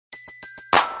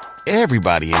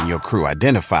Everybody in your crew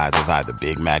identifies as either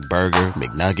Big Mac Burger,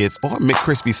 McNuggets, or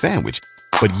McCrispy Sandwich.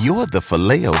 But you're the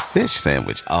Filet-O-Fish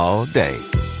Sandwich all day.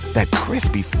 That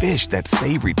crispy fish, that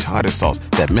savory tartar sauce,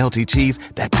 that melty cheese,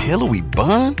 that pillowy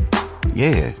bun.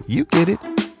 Yeah, you get it.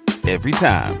 Every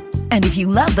time. And if you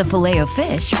love the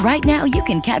Filet-O-Fish, right now you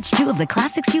can catch two of the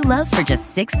classics you love for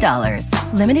just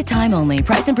 $6. Limited time only.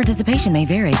 Price and participation may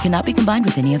vary. Cannot be combined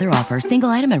with any other offer. Single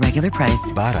item at regular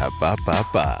price.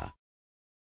 Ba-da-ba-ba-ba.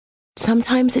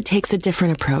 Sometimes it takes a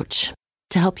different approach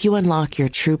to help you unlock your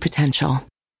true potential.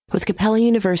 With Capella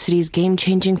University's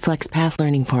game-changing FlexPath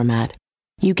learning format,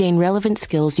 you gain relevant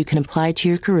skills you can apply to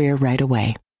your career right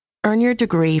away. Earn your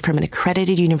degree from an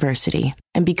accredited university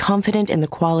and be confident in the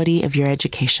quality of your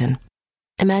education.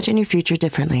 Imagine your future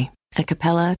differently at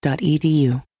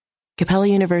capella.edu. Capella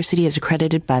University is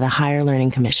accredited by the Higher Learning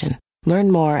Commission.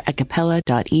 Learn more at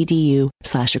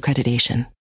capella.edu/accreditation.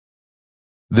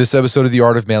 This episode of the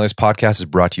Art of Manliness podcast is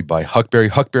brought to you by Huckberry.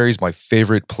 Huckberry is my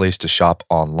favorite place to shop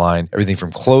online. Everything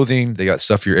from clothing, they got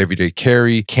stuff for your everyday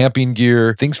carry, camping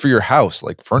gear, things for your house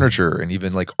like furniture and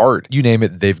even like art. You name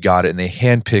it, they've got it, and they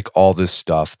handpick all this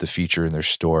stuff to feature in their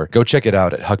store. Go check it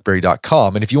out at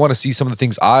huckberry.com. And if you want to see some of the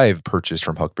things I've purchased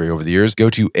from Huckberry over the years, go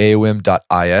to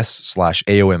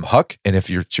aom.is/aomhuck. And if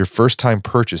it's your first time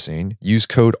purchasing, use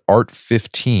code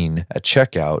ART15 at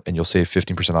checkout and you'll save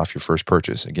 15% off your first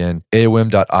purchase. Again,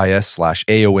 aom.is/aomhuck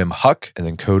and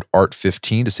then code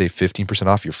ART15 to save 15%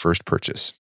 off your first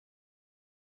purchase.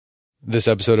 This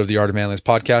episode of the Art of Manliness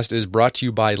podcast is brought to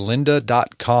you by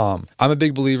lynda.com. I'm a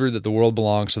big believer that the world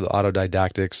belongs to the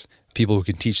autodidactics, people who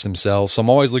can teach themselves. So I'm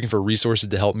always looking for resources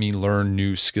to help me learn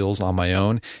new skills on my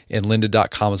own. And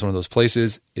lynda.com is one of those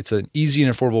places. It's an easy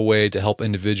and affordable way to help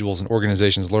individuals and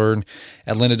organizations learn.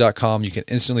 At lynda.com, you can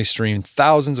instantly stream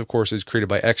thousands of courses created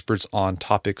by experts on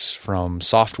topics from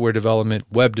software development,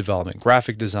 web development,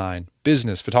 graphic design,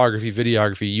 business, photography,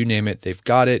 videography, you name it, they've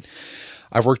got it.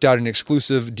 I've worked out an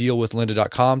exclusive deal with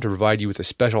lynda.com to provide you with a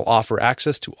special offer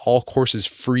access to all courses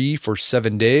free for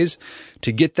 7 days.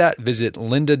 To get that, visit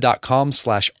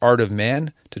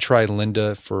lynda.com/artofman to try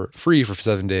Lynda for free for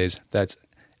 7 days. That's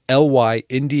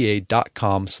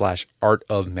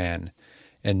lynda.com/artofman.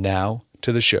 And now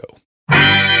to the show.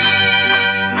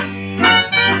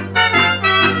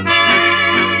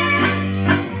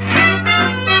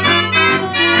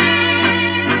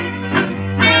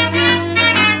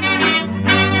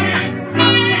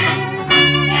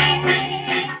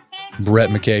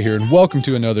 Brett McKay here, and welcome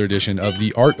to another edition of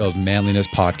the Art of Manliness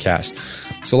podcast.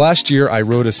 So last year, I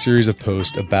wrote a series of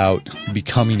posts about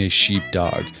becoming a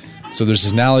sheepdog. So there's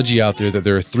this analogy out there that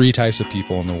there are three types of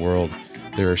people in the world.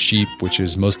 There are sheep, which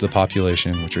is most of the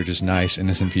population, which are just nice,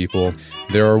 innocent people.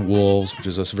 There are wolves, which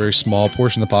is a very small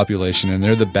portion of the population, and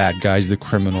they're the bad guys, the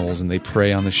criminals, and they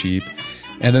prey on the sheep.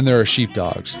 And then there are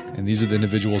sheepdogs, and these are the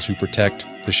individuals who protect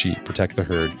the sheep, protect the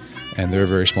herd, and they're a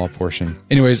very small portion.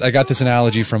 Anyways, I got this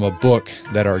analogy from a book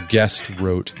that our guest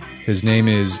wrote. His name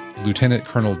is Lieutenant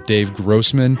Colonel Dave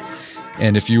Grossman,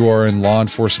 and if you are in law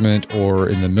enforcement or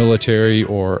in the military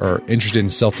or are interested in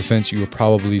self-defense, you are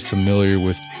probably familiar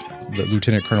with the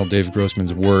Lieutenant Colonel Dave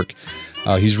Grossman's work.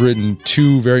 He's written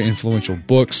two very influential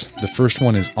books. The first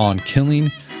one is On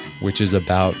Killing, which is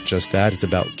about just that. It's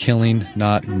about killing,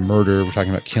 not murder. We're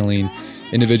talking about killing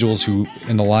individuals who,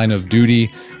 in the line of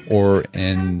duty or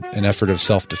in an effort of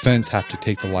self-defense, have to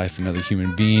take the life of another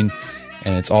human being.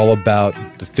 And it's all about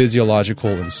the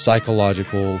physiological and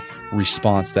psychological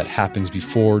response that happens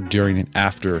before, during, and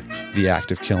after the act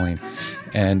of killing.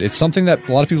 And it's something that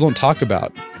a lot of people don't talk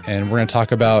about. And we're going to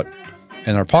talk about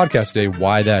in our podcast today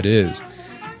why that is.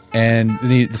 And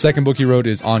the second book he wrote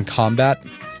is On Combat,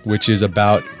 which is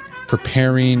about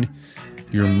preparing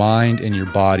your mind and your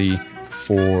body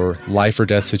for life or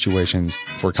death situations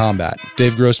for combat.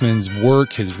 Dave Grossman's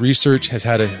work, his research has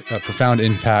had a profound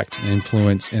impact and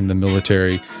influence in the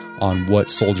military on what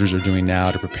soldiers are doing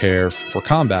now to prepare for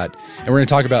combat. And we're going to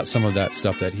talk about some of that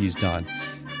stuff that he's done.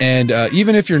 And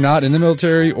even if you're not in the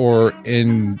military or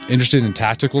interested in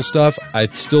tactical stuff, I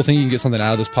still think you can get something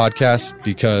out of this podcast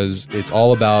because it's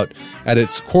all about, at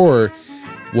its core,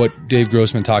 what Dave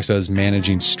Grossman talks about is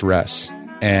managing stress.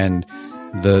 And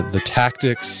the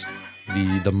tactics,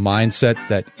 the mindsets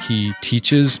that he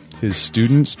teaches his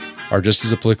students are just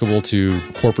as applicable to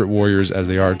corporate warriors as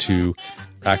they are to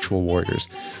actual warriors.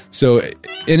 So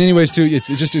in any ways, too, it's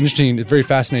just interesting. It's a very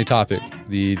fascinating topic,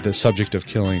 the subject of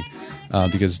killing,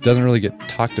 because it doesn't really get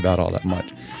talked about all that much.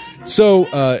 So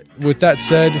with that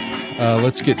said,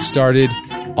 let's get started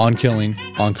on killing,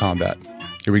 on combat.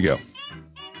 Here we go.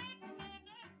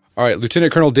 All right,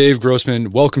 Lieutenant Colonel Dave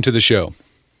Grossman, welcome to the show.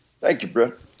 Thank you,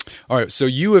 Brett. All right. So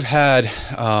you have had,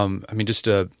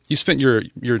 you spent your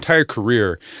entire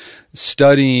career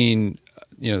studying,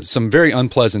 some very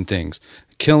unpleasant things,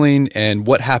 killing and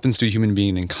what happens to a human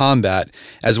being in combat,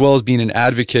 as well as being an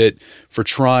advocate for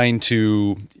trying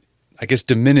to,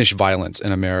 diminish violence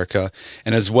in America,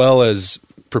 and as well as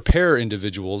prepare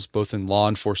individuals, both in law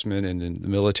enforcement and in the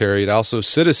military, and also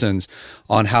citizens,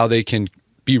 on how they can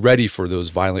be ready for those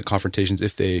violent confrontations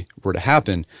if they were to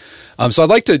happen. So I'd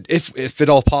like to, if at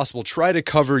all possible, try to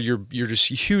cover your just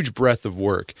huge breadth of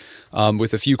work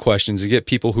with a few questions and get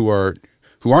people who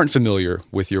aren't familiar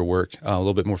with your work a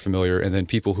little bit more familiar, and then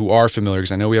people who are familiar,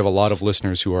 because I know we have a lot of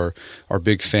listeners who are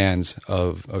big fans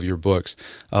of your books,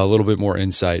 a little bit more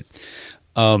insight.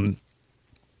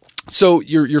 So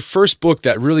your first book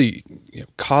that really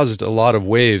caused a lot of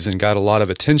waves and got a lot of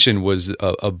attention was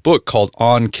a book called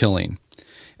On Killing.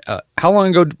 How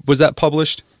long ago was that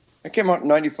published? It came out in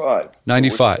 95.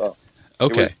 95.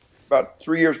 Okay. It was about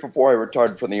 3 years before I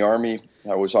retired from the Army.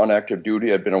 I was on active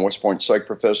duty. I'd been a West Point psych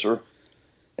professor.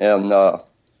 And the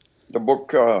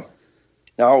book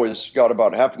now has got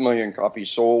about 500,000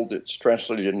 copies sold. It's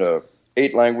translated into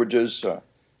 8 languages.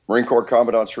 Marine Corps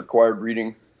Commandant's required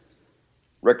reading.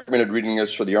 Recommended reading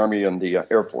this for the Army and the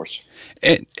Air Force.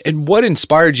 And what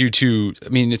inspired you to,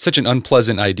 it's such an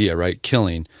unpleasant idea, right?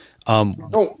 Killing.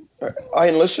 No, I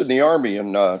enlisted in the Army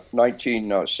in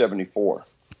 1974.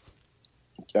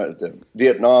 The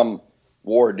Vietnam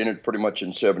War had ended pretty much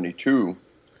in 72.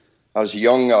 I was a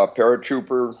young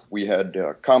paratrooper. We had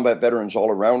combat veterans all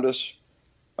around us.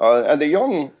 And the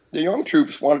young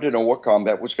troops wanted to know what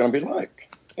combat was going to be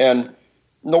like. And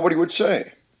nobody would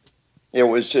say. It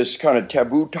was this kind of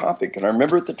taboo topic. And I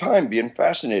remember at the time being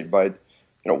fascinated by,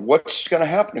 what's going to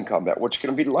happen in combat? What's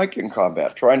going to be like in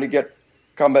combat? Trying to get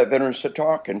combat veterans to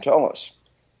talk and tell us.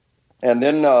 And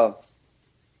then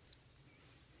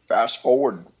fast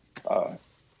forward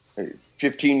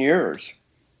 15 years,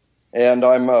 and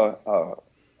I'm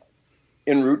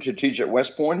en route to teach at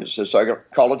West Point as a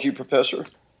psychology professor.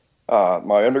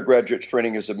 My undergraduate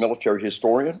training is a military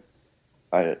historian.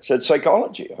 I said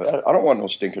psychology. I don't want no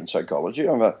stinking psychology.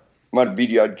 I'm a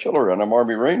beady-eyed killer, and I'm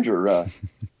Army Ranger.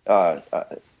 I'm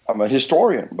a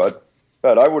historian, but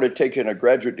I would have taken a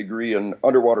graduate degree in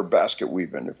underwater basket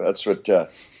weaving if that's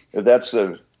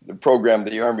the program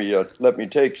that the Army let me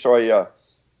take. So I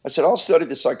said I'll study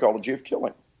the psychology of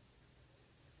killing.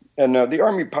 And the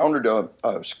Army pounded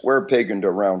a square peg into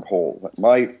a round hole.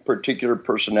 My particular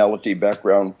personality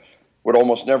background would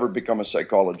almost never become a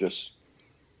psychologist.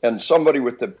 And somebody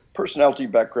with the personality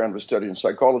background of studying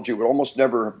psychology would almost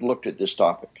never have looked at this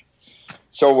topic.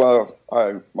 So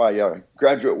my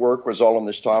graduate work was all on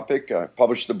this topic. I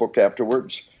published the book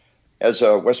afterwards. As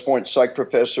a West Point psych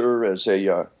professor, as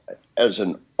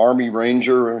an Army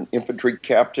Ranger, an infantry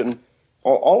captain,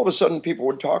 all of a sudden people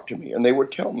would talk to me, and they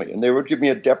would tell me, and they would give me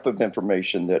a depth of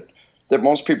information that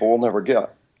most people will never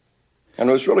get. And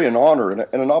it was really an honor and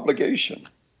an obligation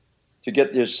to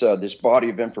get this body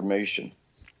of information.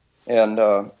 And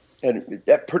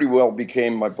that pretty well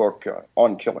became my book,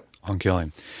 On Killing. On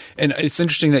Killing. And it's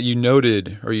interesting that you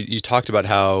noted, or you talked about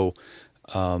how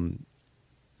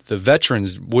the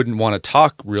veterans wouldn't want to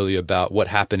talk really about what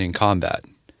happened in combat.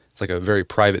 It's like a very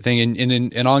private thing.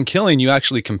 And On Killing, you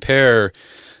actually compare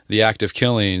the act of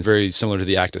killing very similar to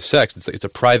the act of sex. It's a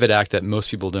private act that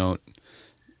most people don't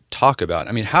talk about.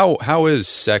 How is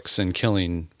sex and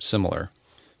killing similar?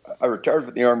 I retired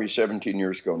from the Army 17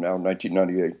 years ago now,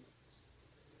 1998.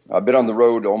 I've been on the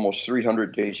road almost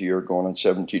 300 days a year, going on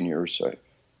 17 years.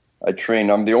 I train.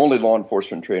 I'm the only law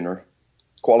enforcement trainer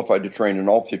qualified to train in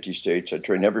all 50 states. I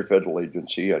train every federal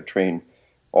agency. I train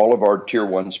all of our Tier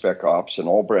 1 spec ops in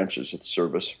all branches of the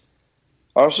service.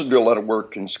 I also do a lot of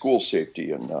work in school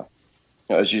safety and,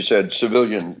 as you said,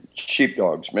 civilian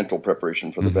sheepdogs, mental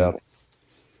preparation for the battle.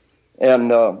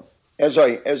 And as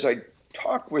I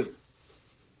talk with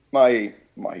my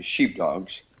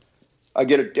sheepdogs, I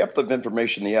get a depth of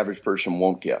information the average person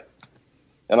won't get.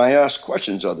 And I ask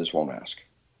questions others won't ask.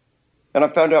 And I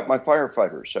found out my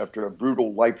firefighters, after a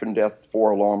brutal life and death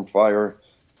 4-alarm fire,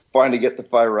 finally get the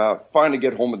fire out, finally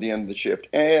get home at the end of the shift.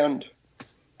 And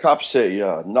cops say,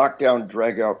 knockdown,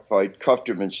 drag-out fight, cuffed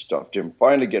him and stuffed him,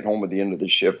 finally get home at the end of the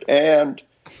shift. And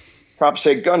cops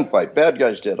say, gunfight, bad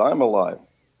guy's dead, I'm alive.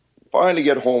 Finally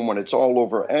get home when it's all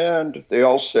over. And they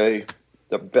all say,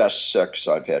 the best sex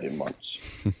I've had in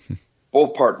months.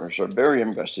 Both partners are very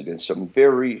invested in some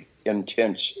very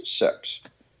intense sex.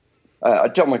 I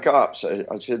tell my cops, I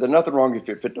say, there's nothing wrong if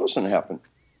it doesn't happen.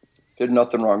 There's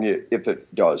nothing wrong if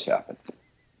it does happen.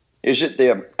 Is it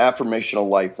the affirmation of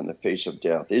life in the face of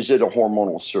death? Is it a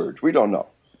hormonal surge? We don't know.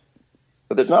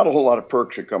 but there's not a whole lot of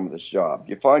perks that come with this job.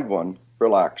 You find one,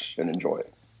 relax, and enjoy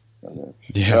it. And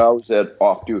I was at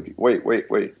off duty. Wait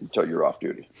until you're off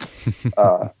duty.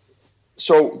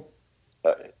 So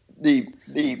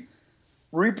the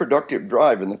reproductive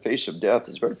drive in the face of death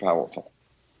is very powerful.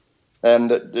 And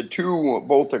the two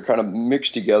both are kind of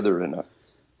mixed together in a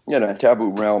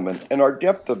taboo realm. And our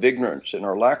depth of ignorance and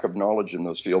our lack of knowledge in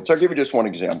those fields. I'll give you just one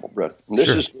example, Brett. And this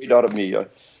is straight out of me.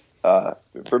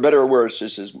 For better or worse,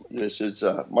 this is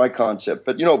my concept.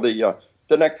 But,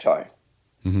 the necktie.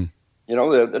 Mm-hmm.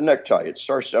 The necktie, it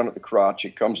starts down at the crotch.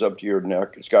 It comes up to your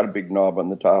neck. It's got a big knob on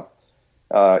the top.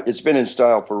 It's been in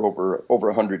style for over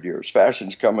 100 years.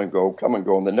 Fashions come and go,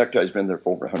 and the necktie's been there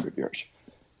for over 100 years.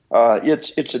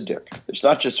 It's a dick. It's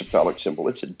not just a phallic symbol.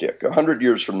 It's a dick. 100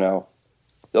 years from now,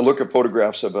 they'll look at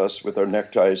photographs of us with our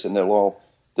neckties, and they'll all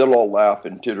laugh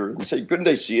and titter and say, couldn't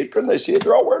they see it? Couldn't they see it?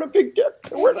 They're all wearing a big dick.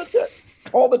 They're wearing a dick.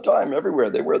 All the time,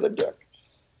 everywhere, they wear the dick.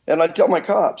 And I tell my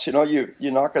cops, you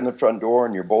knock on the front door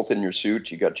and you're both in your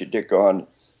suits, you got your dick on.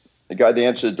 The guy that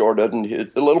answers the door doesn't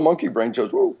hit. The little monkey brain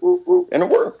goes, woo, woo, woo. And it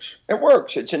works. It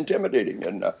works. It's intimidating.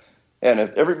 And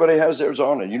if everybody has theirs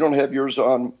on and you don't have yours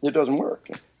on, it doesn't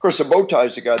work. Of course, the bow tie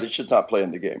is the guy that should not play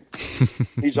in the game.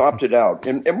 He's opted out.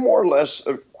 And more or less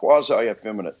a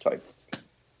quasi-effeminate type.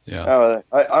 Yeah.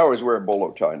 I always wear a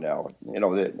bolo tie now.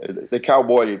 The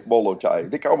cowboy bolo tie.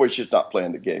 The cowboy's just not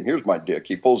playing the game. Here's my dick.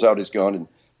 He pulls out his gun and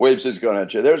waves his gun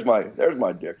at you. There's my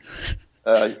dick.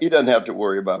 He doesn't have to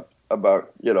worry about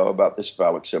this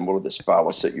phallic symbol or this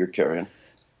phallus that you're carrying.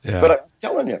 Yeah. But I'm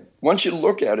telling you, once you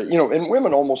look at it, and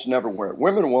women almost never wear it.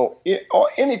 Women will,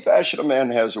 any fashion a man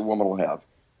has, a woman will have.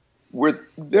 With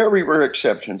very rare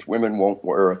exceptions, women won't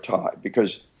wear a tie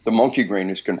because the monkey brain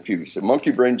is confused. The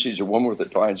monkey brain sees a woman with a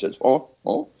tie and says,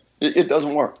 it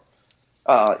doesn't work.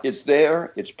 It's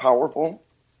there. It's powerful.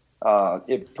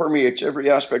 It permeates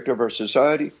every aspect of our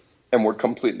society, and we're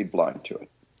completely blind to it.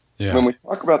 Yeah. When we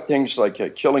talk about things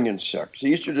like killing and sex,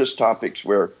 these are just topics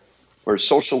where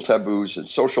social taboos and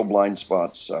social blind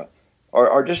spots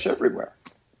are just everywhere.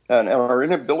 And our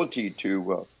inability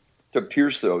to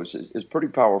pierce those is pretty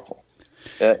powerful.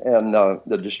 And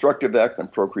the destructive act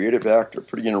and procreative act are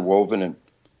pretty interwoven, and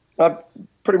I've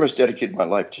pretty much dedicated my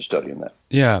life to studying that.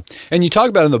 Yeah. And you talk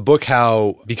about in the book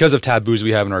how, because of taboos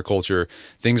we have in our culture,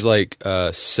 things like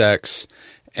sex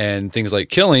and things like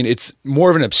killing, it's more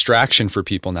of an abstraction for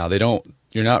people now.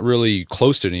 You're not really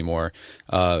close to it anymore.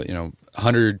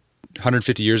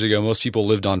 150 years ago, most people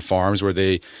lived on farms where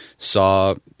they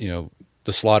saw,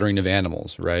 the slaughtering of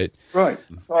animals, right? Right.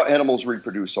 Saw animals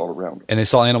reproduce all around them. And they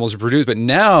saw animals reproduce, but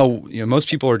now, most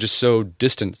people are just so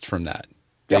distant from that.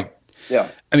 Yeah.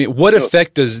 I mean, what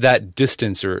effect does that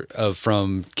distance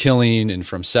from killing and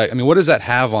from sex? I mean, what does that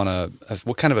have on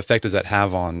what kind of effect does that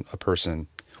have on a person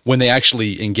when they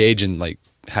actually engage in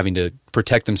having to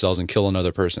protect themselves and kill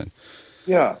another person?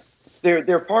 Yeah,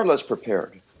 they're far less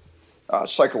prepared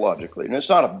psychologically, and it's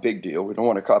not a big deal. We don't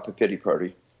want to cop a pity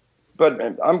party, but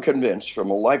I'm convinced from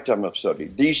a lifetime of study,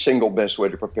 the single best way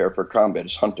to prepare for combat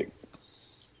is hunting.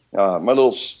 I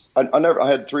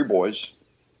had 3 boys.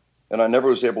 And I never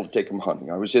was able to take them hunting.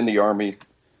 I was in the Army.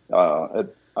 I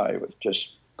was just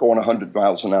going 100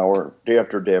 miles an hour, day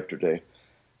after day after day.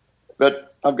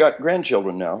 But I've got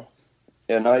grandchildren now,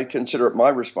 and I consider it my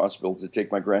responsibility to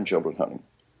take my grandchildren hunting.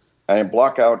 I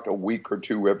block out a week or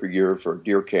 2 every year for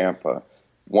deer camp,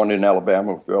 one in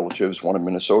Alabama with relatives, one in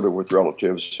Minnesota with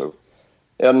relatives.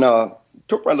 And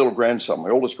took my little grandson, my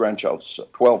oldest grandchild's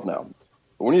 12 now.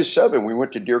 But when he was 7, we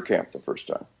went to deer camp the first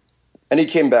time. And he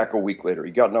came back a week later.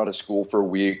 He'd gotten out of school for a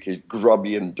week, he's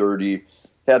grubby and dirty,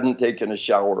 hadn't taken a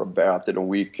shower or a bath in a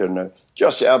week, and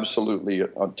just absolutely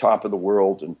on top of the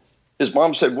world. And his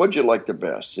mom said, "What'd you like the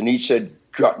best?" And he said,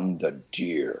 "Gutting the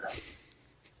deer."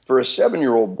 For a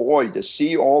 7-year-old boy to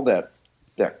see all that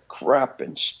crap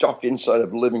and stuff inside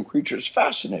of a living creature is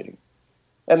fascinating.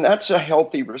 And that's a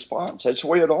healthy response. That's the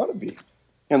way it ought to be.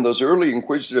 In those early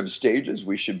inquisitive stages,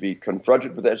 we should be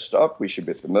confronted with that stuff. We should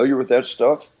be familiar with that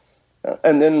stuff.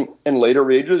 And then in later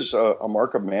ages, a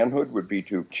mark of manhood would be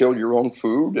to kill your own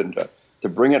food and to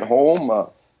bring it home,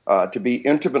 to be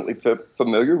intimately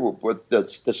familiar with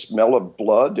the smell of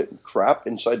blood and crap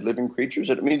inside living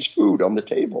creatures. And it means food on the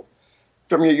table.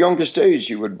 From your youngest days,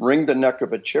 you would wring the neck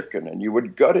of a chicken and you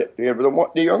would gut it.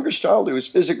 The youngest child who was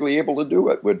physically able to do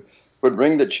it would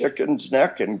wring the chicken's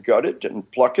neck and gut it and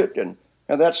pluck it. And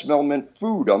that smell meant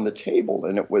food on the table.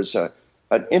 And it was an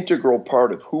integral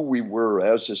part of who we were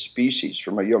as a species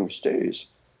from our youngest days.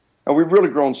 And we've really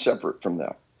grown separate from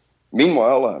that.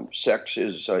 Meanwhile, sex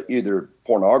is either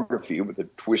pornography with a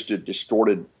twisted,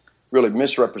 distorted, really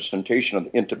misrepresentation of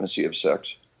the intimacy of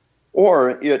sex,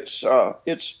 or it's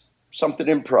something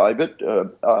in private.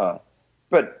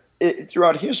 But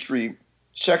throughout history,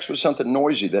 sex was something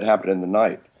noisy that happened in the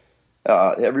night.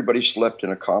 Everybody slept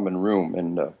in a common room,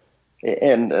 and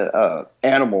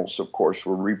animals, of course,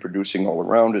 were reproducing all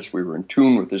around us. We were in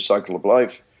tune with the cycle of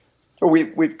life. So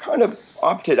we've kind of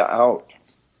opted out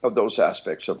of those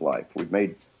aspects of life. We've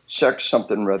made sex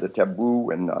something rather taboo,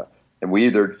 and we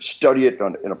either study it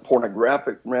in a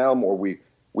pornographic realm or we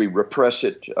repress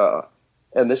it.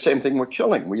 And the same thing with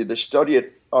killing. We either study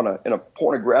it in a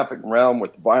pornographic realm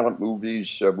with violent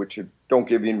movies, which don't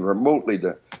give you remotely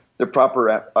the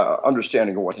proper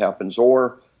understanding of what happens,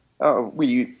 or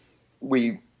we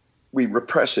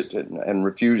repress it and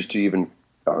refuse to even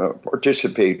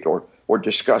participate or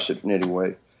discuss it in any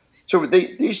way. So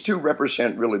these two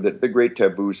represent really the great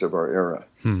taboos of our era,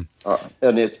 and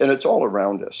it's all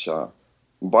around us.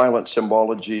 Violent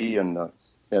symbology and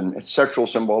sexual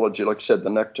symbology, like I said, the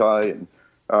necktie, and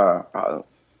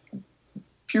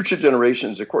future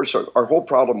generations. Of course, our whole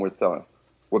problem with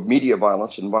media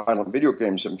violence and violent video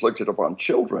games inflicted upon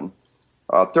children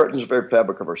threatens the very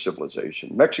fabric of our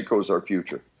civilization. Mexico's our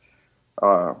future.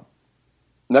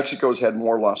 Mexico's had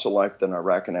more loss of life than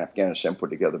Iraq and Afghanistan put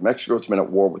together. Mexico's been at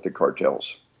war with the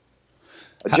cartels.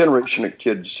 A generation of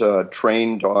kids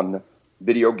trained on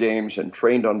video games and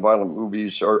trained on violent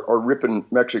movies are ripping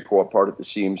Mexico apart at the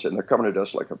seams, and they're coming at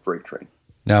us like a freight train.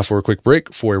 Now for a quick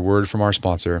break for a word from our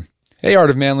sponsor. Hey,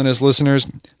 Art of Manliness listeners.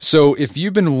 So if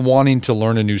you've been wanting to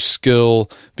learn a new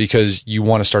skill because you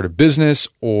want to start a business,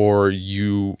 or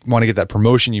you want to get that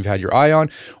promotion you've had your eye on,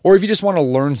 or if you just want to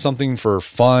learn something for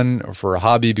fun or for a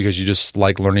hobby because you just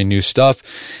like learning new stuff,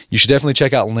 you should definitely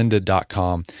check out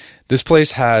lynda.com. This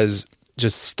place has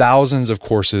just thousands of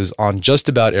courses on just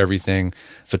about everything: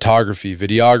 photography,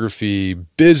 videography,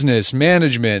 business,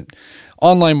 management,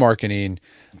 online marketing,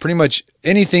 pretty much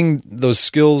anything, those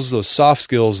skills, those soft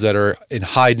skills that are in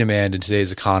high demand in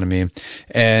today's economy.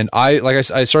 And I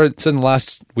said in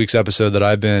last week's episode that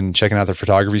I've been checking out their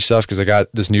photography stuff because I got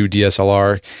this new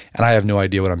DSLR and I have no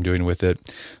idea what I'm doing with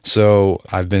it. So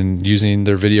I've been using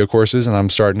their video courses and I'm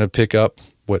starting to pick up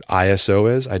what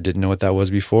ISO is. I didn't know what that was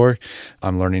before.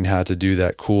 I'm learning how to do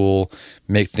that cool,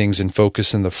 make things in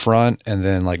focus in the front and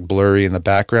then like blurry in the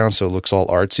background so it looks all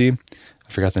artsy.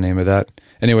 I forgot the name of that.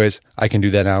 Anyways, I can do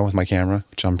that now with my camera,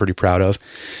 which I'm pretty proud of.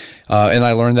 And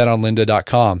I learned that on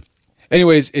lynda.com.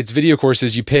 Anyways, it's video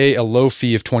courses. You pay a low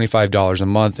fee of $25 a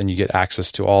month and you get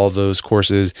access to all of those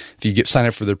courses. If you sign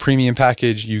up for the premium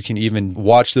package, you can even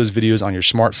watch those videos on your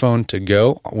smartphone to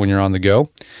go when you're on the go.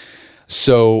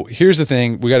 So here's the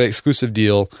thing. We got an exclusive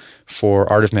deal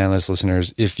for Art of Manliness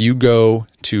listeners. If you go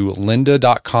to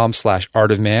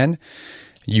lynda.com/artofman,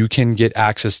 you can get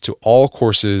access to all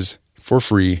courses for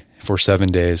free for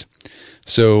 7 days.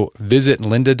 So visit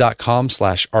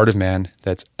lynda.com/artofman.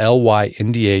 That's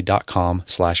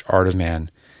lynda.com/artofman.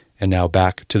 And now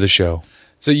back to the show.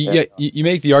 So you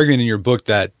make the argument in your book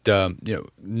that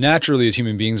naturally as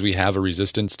human beings we have a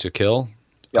resistance to kill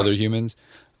other humans,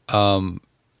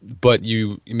 but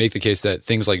you make the case that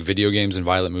things like video games and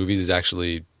violent movies is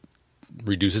actually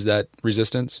reduces that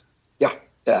resistance. Yeah,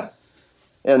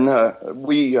 and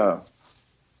the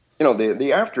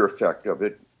after effect of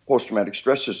it. Post-traumatic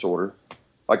stress disorder,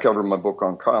 I cover in my book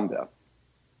on combat.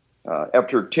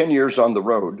 After 10 years on the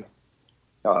road,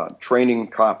 training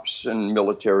cops and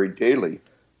military daily,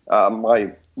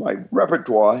 my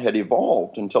repertoire had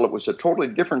evolved until it was a totally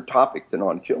different topic than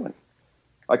on killing.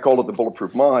 I called it the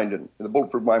Bulletproof Mind, and the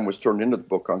Bulletproof Mind was turned into the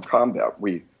book on combat.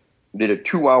 We did a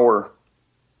 2-day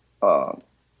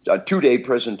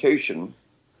presentation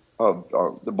of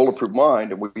the Bulletproof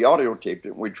Mind, and we audio taped it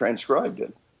and we transcribed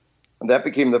it. And that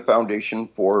became the foundation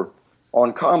for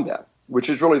On Combat, which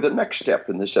is really the next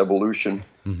step in this evolution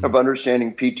of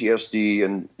understanding PTSD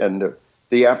and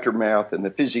the aftermath and the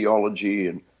physiology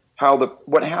and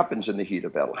what happens in the heat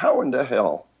of battle. How in the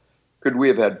hell could we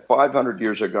have had 500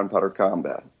 years of gunpowder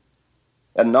combat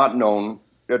and not known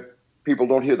that people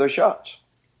don't hear their shots?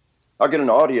 I'll get an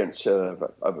audience of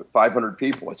 500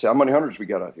 people. I say, how many hunters we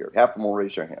got out here? Half of them will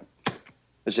raise their hand.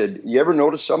 I said, you ever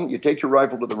notice something? You take your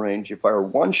rifle to the range, you fire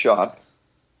one shot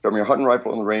from your hunting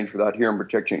rifle on the range without hearing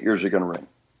protection, your ears are going to ring.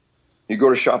 You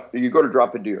go to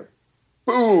drop a deer.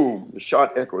 Boom! The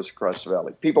shot echoes across the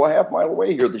valley. People a half mile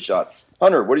away hear the shot.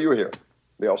 Hunter, what do you hear?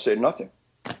 They all say nothing.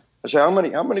 I say, how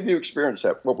many of you experienced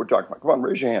that, what we're talking about? Come on,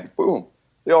 raise your hand. Boom.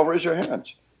 They all raise their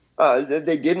hands.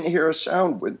 They didn't hear a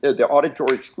sound with the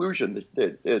auditory exclusion.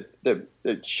 The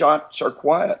shots are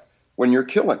quiet when you're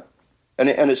killing.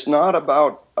 And it's not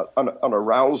about an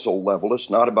arousal level. It's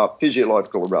not about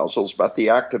physiological arousal. It's about the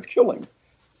act of killing.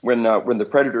 when the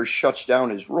predator shuts down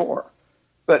his roar.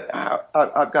 But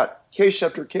I've got case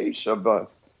after case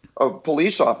of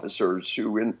police officers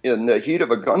who, in the heat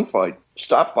of a gunfight,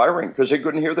 stopped firing because they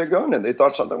couldn't hear their gun and they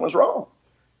thought something was wrong.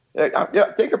 Yeah,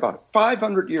 think about it.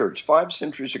 500 years, 5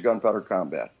 centuries of gunpowder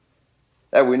combat.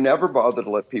 And we never bothered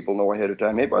to let people know ahead of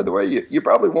time, hey, by the way, you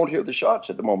probably won't hear the shots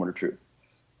at the moment of truth.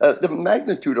 The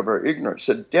magnitude of our ignorance,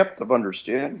 the depth of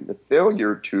understanding, the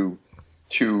failure to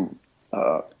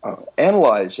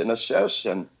analyze and assess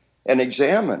and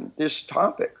examine this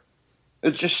topic,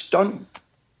 it's just stunning.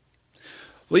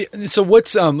 Well, so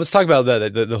let's talk about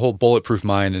that, the whole bulletproof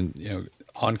mind and,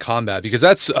 on combat, because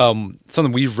that's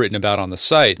something we've written about on the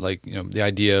site, like, the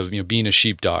idea of, being a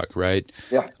sheepdog, right?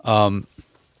 Yeah.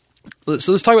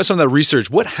 So let's talk about some of that research.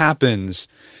 What happens?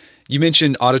 You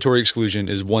mentioned auditory exclusion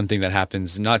is one thing that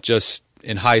happens, not just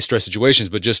in high stress situations,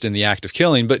 but just in the act of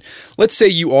killing. But let's say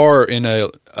you are in an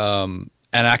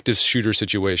active shooter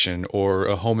situation or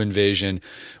a home invasion.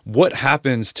 What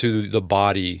happens to the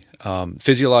body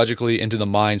physiologically and to the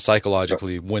mind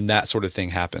psychologically when that sort of thing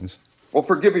happens? Well,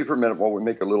 forgive me for a minute while we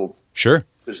make a little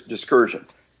discursion.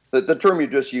 The term you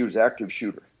just used, active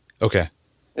shooter. Okay.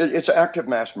 It's active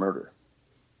mass murder.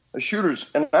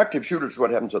 An active shooter is what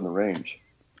happens on the range.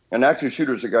 An active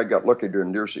shooter is a guy who got lucky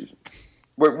during deer season.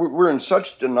 We're in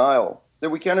such denial that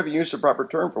we can't even use the proper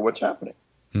term for what's happening.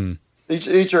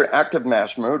 These are active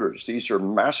mass murders. These are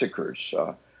massacres.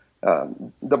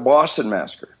 The Boston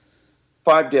Massacre.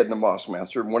 5 dead in the Boston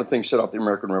Massacre. One of the things set off the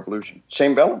American Revolution.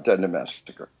 St. Valentine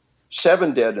Massacre.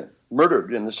 7 dead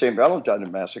murdered in the St.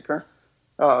 Valentine Massacre.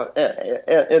 And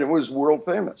it was world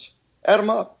famous. Add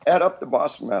them up. Add up the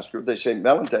Boston Massacre, the St.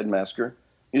 Valentine Massacre.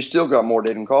 You still got more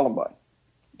dead in Columbine.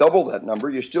 Double that number,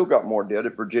 you still got more dead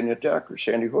at Virginia Tech or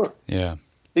Sandy Hook. Yeah.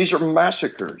 These are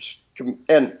massacres.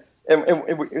 And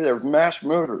they're mass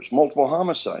murders, multiple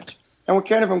homicides. And we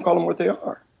can't even call them what they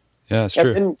are. Yeah, that's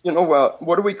true. And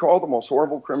what do we call the most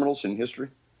horrible criminals in history?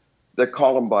 The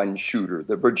Columbine shooter,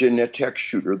 the Virginia Tech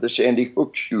shooter, the Sandy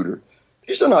Hook shooter.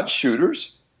 These are not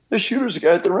shooters. The shooter's a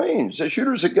guy at the range. The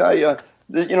shooter's a guy,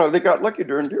 they got lucky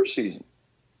during deer season.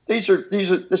 These are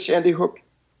the Sandy Hook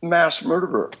mass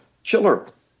murderer, killer.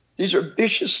 These are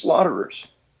vicious slaughterers.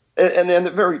 And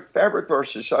the very fabric of our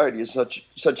society is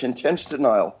such intense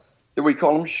denial that we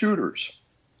call them shooters.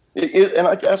 And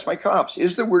I ask my cops,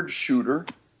 is the word shooter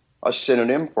a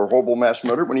synonym for horrible mass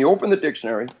murder? When you open the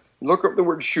dictionary, look up the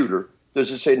word shooter,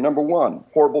 does it say number 1,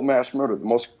 horrible mass murder, the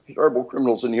most terrible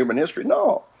criminals in human history?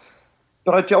 No.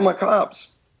 But I tell my cops,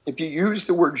 if you use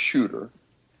the word shooter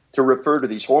to refer to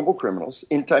these horrible criminals,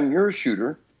 anytime you're a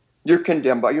shooter, you're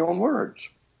condemned by your own words.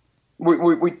 We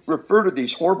refer to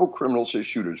these horrible criminals as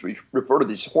shooters. We refer to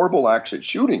these horrible acts as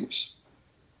shootings.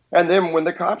 And then when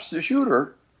the cop's the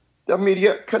shooter, the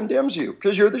media condemns you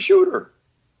because you're the shooter.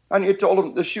 And you told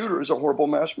them the shooter is a horrible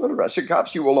mass murderer. I said,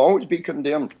 cops, you will always be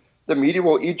condemned. The media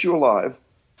will eat you alive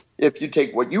if you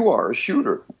take what you are, a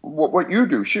shooter, what you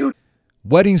do, shoot.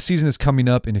 Wedding season is coming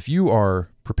up, and if you are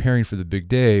preparing for the big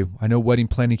day, I know wedding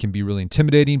planning can be really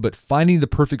intimidating, but finding the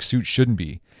perfect suit shouldn't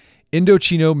be.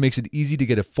 Indochino makes it easy to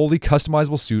get a fully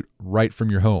customizable suit right from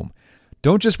your home.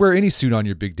 Don't just wear any suit on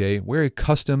your big day, wear a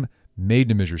custom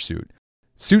made-to-measure suit.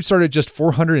 Suits start at just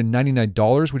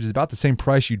 $499, which is about the same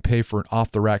price you'd pay for an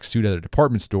off-the-rack suit at a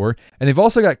department store, and they've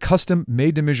also got custom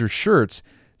made-to-measure shirts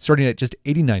starting at just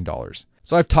 $89.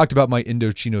 So I've talked about my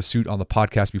Indochino suit on the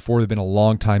podcast before. They've been a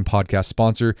long-time podcast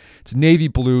sponsor. It's navy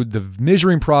blue. The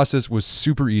measuring process was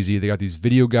super easy. They got these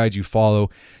video guides you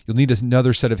follow. You'll need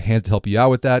another set of hands to help you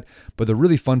out with that. But the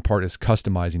really fun part is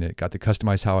customizing it. Got to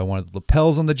customize how I wanted the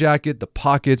lapels on the jacket, the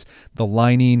pockets, the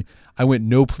lining. I went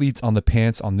no pleats on the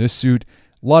pants on this suit.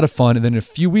 A lot of fun. And then in a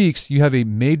few weeks, you have a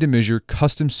made-to-measure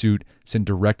custom suit sent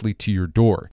directly to your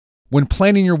door. When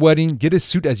planning your wedding, get a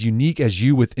suit as unique as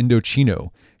you with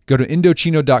Indochino. Go to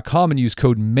Indochino.com and use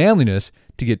code manliness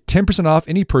to get 10% off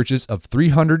any purchase of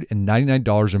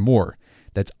 $399 or more.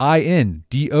 That's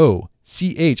INDOCHINO.com,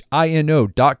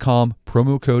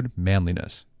 promo code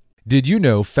manliness. Did you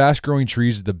know Fast Growing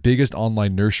Trees is the biggest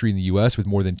online nursery in the U.S. with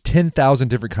more than 10,000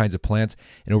 different kinds of plants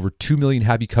and over 2 million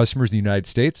happy customers in the United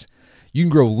States? You can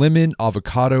grow lemon,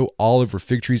 avocado, olive, or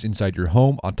fig trees inside your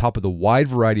home on top of the wide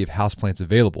variety of houseplants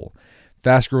available.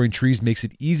 Fast Growing Trees makes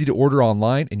it easy to order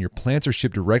online, and your plants are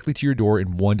shipped directly to your door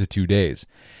in 1 to 2 days.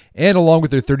 And along with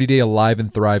their 30-day Alive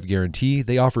and Thrive guarantee,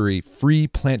 they offer a free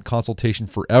plant consultation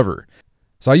forever.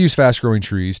 So I use Fast Growing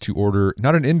Trees to order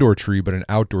not an indoor tree, but an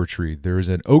outdoor tree. There's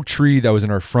an oak tree that was in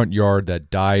our front yard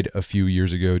that died a few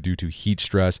years ago due to heat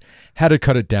stress. Had to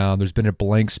cut it down. There's been a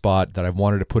blank spot that I've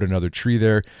wanted to put another tree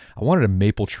there. I wanted a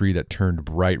maple tree that turned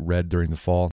bright red during the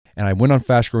fall. And I went on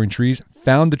Fast Growing Trees,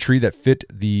 found the tree that fit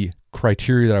the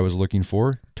criteria that I was looking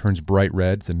for, turns bright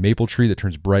red. It's a maple tree that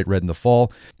turns bright red in the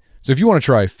fall. So if you want to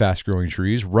try Fast Growing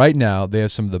Trees, right now they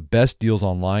have some of the best deals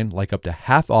online, like up to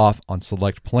half off on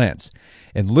select plants.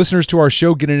 And listeners to our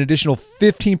show get an additional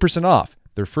 15% off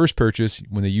their first purchase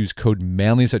when they use code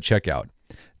manliness at checkout.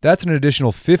 That's an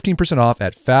additional 15% off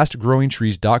at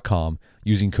fastgrowingtrees.com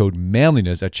using code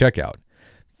manliness at checkout.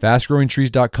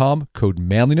 Fastgrowingtrees.com, code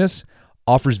manliness.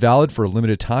 Offers valid for a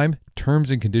limited time.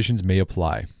 Terms and conditions may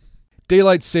apply.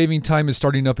 Daylight saving time is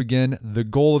starting up again. The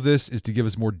goal of this is to give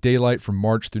us more daylight from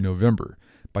March through November.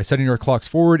 By setting our clocks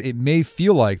forward, it may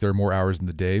feel like there are more hours in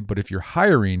the day, but if you're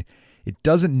hiring, it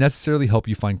doesn't necessarily help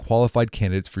you find qualified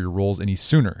candidates for your roles any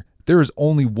sooner. There is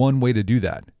only one way to do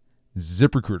that: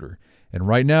 ZipRecruiter. And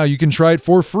right now you can try it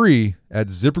for free at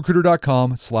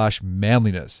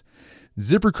ZipRecruiter.com/manliness.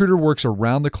 ZipRecruiter works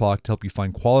around the clock to help you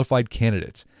find qualified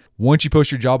candidates. Once you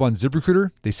post your job on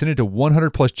ZipRecruiter, they send it to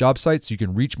 100 plus job sites so you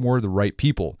can reach more of the right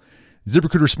people.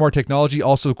 ZipRecruiter's smart technology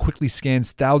also quickly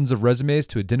scans thousands of resumes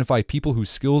to identify people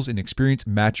whose skills and experience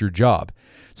match your job.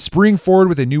 Spring forward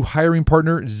with a new hiring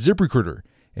partner, ZipRecruiter,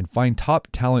 and find top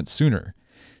talent sooner.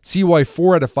 See why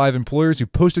 4 out of 5 employers who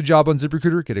post a job on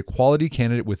ZipRecruiter get a quality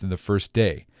candidate within the first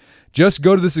day. Just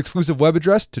go to this exclusive web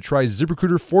address to try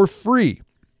ZipRecruiter for free.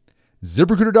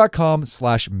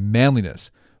 ZipRecruiter.com/manliness.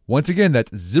 Once again,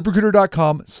 that's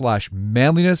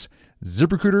ZipRecruiter.com/manliness.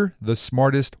 ZipRecruiter, the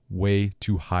smartest way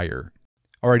to hire.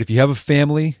 All right, if you have a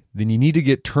family, then you need to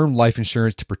get term life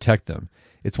insurance to protect them.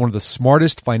 It's one of the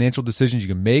smartest financial decisions you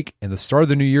can make, and the start of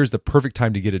the new year is the perfect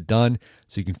time to get it done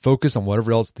so you can focus on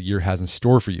whatever else the year has in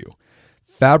store for you.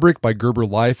 Fabric by Gerber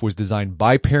Life was designed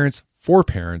by parents for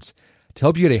parents to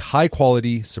help you get a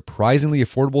high-quality, surprisingly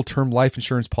affordable term life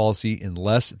insurance policy in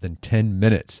less than 10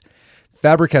 minutes.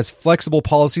 Fabric has flexible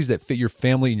policies that fit your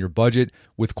family and your budget,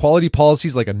 with quality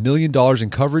policies like $1 million in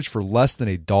coverage for less than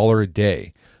 $1 a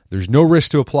day. There's no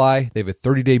risk to apply. They have a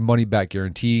 30-day money-back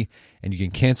guarantee, and you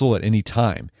can cancel at any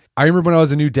time. I remember when I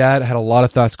was a new dad, I had a lot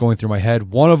of thoughts going through my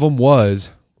head. One of them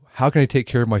was, how can I take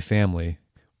care of my family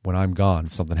when I'm gone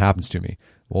if something happens to me?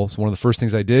 Well, so one of the first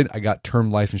things I did, I got term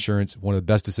life insurance, one of the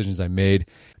best decisions I made.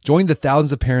 Join the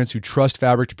thousands of parents who trust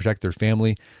Fabric to protect their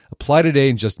family. Apply today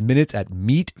in just minutes at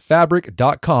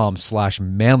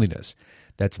meetfabric.com/manliness.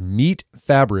 That's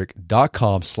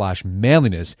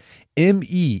meetfabric.com/manliness.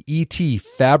 MEET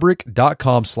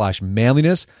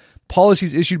fabric.com/manliness.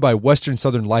 Policies issued by Western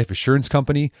Southern Life Assurance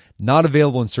Company, not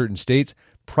available in certain states.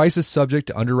 Prices subject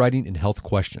to underwriting and health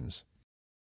questions.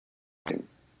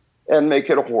 And make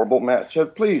it a horrible match. So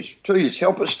please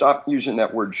help us stop using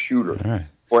that word shooter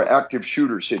or active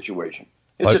shooter situation.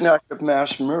 It's an act of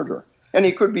mass murder. And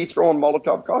he could be throwing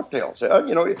Molotov cocktails.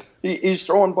 He's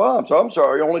throwing bombs. I'm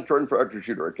sorry, I only turned for active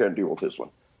shooter. I can't deal with this one.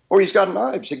 Or he's got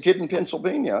knives. A kid in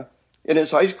Pennsylvania in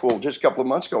his high school just a couple of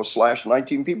months ago slashed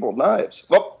 19 people with knives.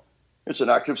 Well, it's an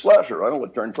active slasher. I only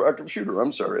turned for active shooter.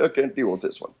 I'm sorry, I can't deal with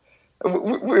this one.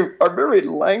 Our very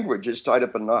language is tied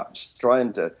up in knots,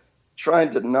 trying to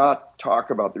not talk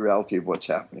about the reality of what's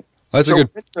happening. That's so a good.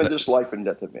 We're in this life and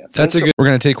death event. That's a good. We're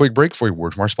going to take a quick break for a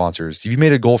word from our sponsors. If you've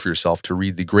made a goal for yourself to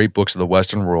read the great books of the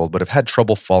Western world, but have had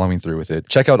trouble following through with it,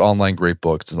 check out Online Great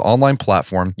Books. It's an online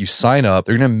platform. You sign up.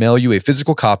 They're going to mail you a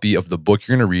physical copy of the book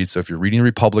you're going to read. So if you're reading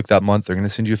Republic that month, they're going to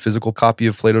send you a physical copy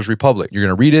of Plato's Republic. You're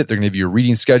going to read it. They're going to give you a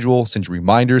reading schedule, send you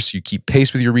reminders so you keep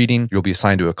pace with your reading. You'll be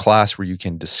assigned to a class where you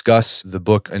can discuss the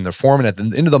book in the form. And at the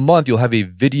end of the month, you'll have a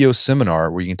video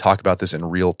seminar where you can talk about this in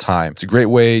real time. It's a great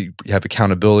way. You have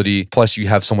accountability. Plus, you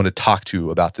have someone to talk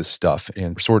to about this stuff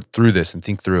and sort through this and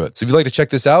think through it. So if you'd like to check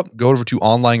this out, go over to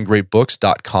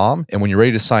onlinegreatbooks.com. And when you're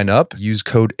ready to sign up, use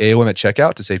code AOM at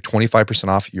checkout to save 25%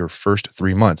 off your first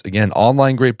 3 months. Again,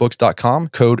 onlinegreatbooks.com,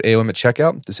 code AOM at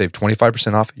checkout to save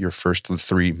 25% off your first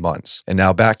 3 months. And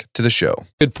now back to the show.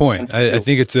 Good point. I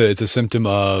think it's a symptom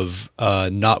of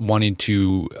not wanting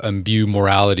to imbue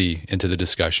morality into the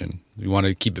discussion. We want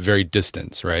to keep it very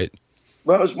distant, right?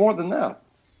 Well, it's more than that.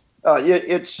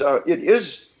 It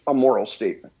is a moral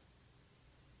statement.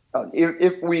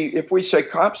 If we say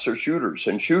cops are shooters,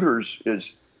 and shooters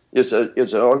is an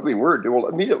ugly word, it will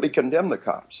immediately condemn the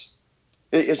cops.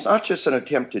 It's not just an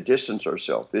attempt to distance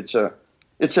ourselves. It's an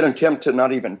attempt to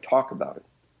not even talk about it.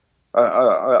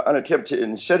 An attempt to,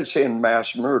 instead of saying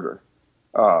mass murder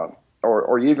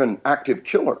or even active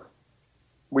killer,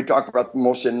 we talk about the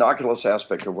most innocuous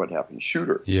aspect of what happened,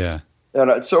 shooter. Yeah.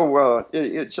 And so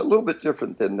it's a little bit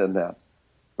different than that.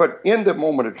 But in the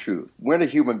moment of truth, when a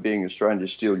human being is trying to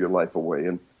steal your life away,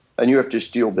 and you have to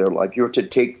steal their life, you have to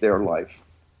take their life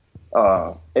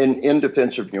in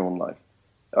defense of your own life,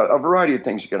 a variety of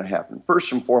things are going to happen.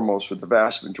 First and foremost, with the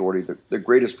vast majority, the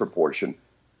greatest proportion,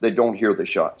 they don't hear the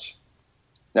shots.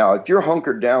 Now, if you're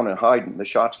hunkered down and hiding, the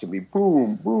shots can be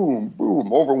boom, boom,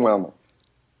 boom, overwhelming.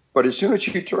 But as soon as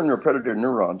you turn your predator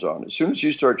neurons on, as soon as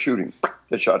you start shooting,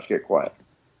 the shots get quiet,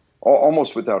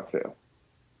 almost without fail.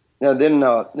 Now,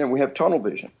 then we have tunnel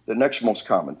vision, the next most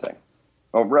common thing.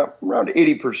 Around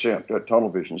 80% tunnel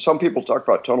vision. Some people talk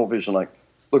about tunnel vision like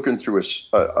looking through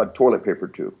a toilet paper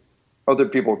tube. Other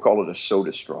people call it a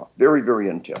soda straw. Very, very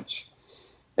intense.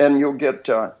 And you'll get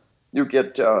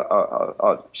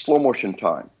slow motion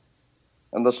time.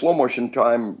 And the slow motion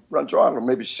time runs around,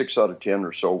 maybe 6 out of 10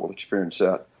 or so will experience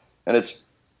that. And it's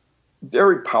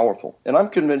very powerful. And I'm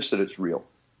convinced that it's real.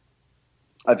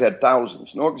 I've had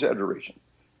thousands, no exaggeration.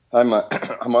 I'm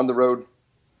on the road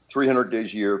 300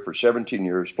 days a year for 17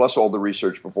 years, plus all the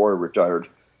research before I retired.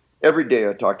 Every day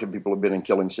I talk to people who have been in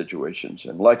killing situations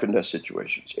and life and death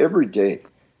situations. Every day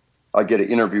I get to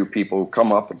interview people who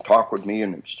come up and talk with me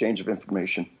in exchange of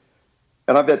information.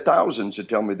 And I've had thousands who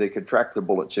tell me they could track the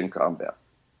bullets in combat.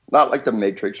 Not like the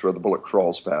Matrix where the bullet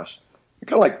crawls past. It's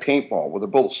kind of like paintball where the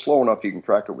bullet's slow enough you can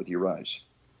track it with your eyes.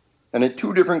 And in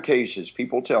 2 different cases,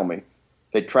 people tell me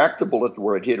they tracked the bullet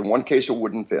where it hit in one case a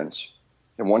wooden fence,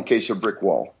 in one case a brick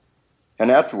wall. And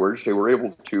afterwards, they were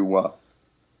able to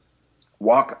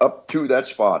walk up to that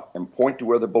spot and point to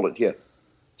where the bullet hit.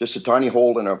 Just a tiny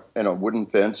hole in a wooden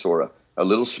fence or a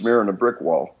little smear in a brick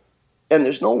wall. And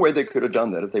there's no way they could have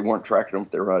done that if they weren't tracking them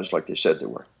with their eyes like they said they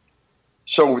were.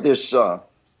 So this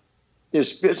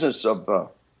business of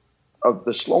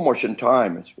the slow motion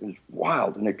time is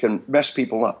wild, and it can mess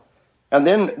people up. And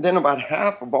then about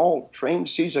half of all trained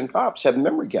seasoned cops have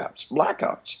memory gaps,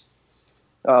 blackouts.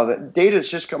 The data is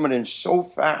just coming in so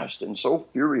fast and so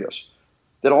furious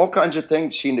that all kinds of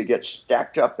things seem to get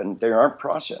stacked up and they aren't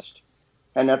processed.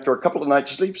 And after a couple of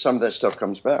nights' sleep, some of that stuff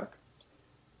comes back.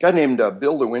 A guy named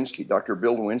Bill Lewinsky, Dr.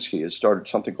 Bill Lewinsky, has started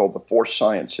something called the Force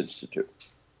Science Institute.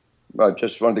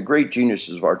 Just one of the great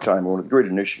geniuses of our time, one of the great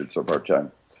initiatives of our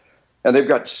time. And they've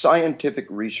got scientific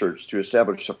research to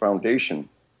establish a foundation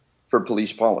for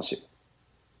police policy.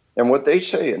 And what they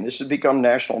say, and this has become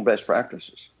national best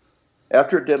practices,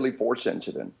 after a deadly force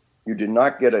incident, you do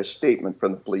not get a statement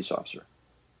from the police officer.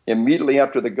 Immediately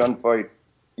after the gunfight,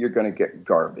 you're going to get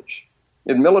garbage.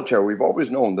 In military, we've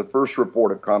always known the first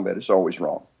report of combat is always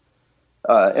wrong.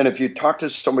 And if you talk to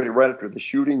somebody right after the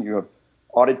shooting, you have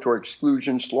auditory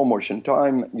exclusion, slow motion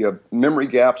time, you have memory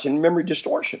gaps and memory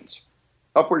distortions.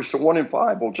 Upwards to 1 in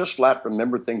 5 will just flat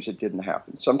remember things that didn't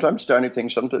happen. Sometimes tiny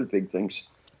things, sometimes big things.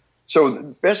 So the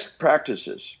best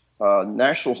practices,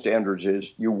 national standards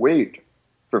is you wait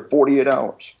for 48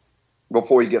 hours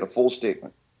before you get a full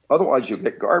statement. Otherwise, you'll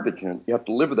get garbage, and you have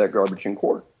to live with that garbage in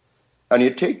court. And you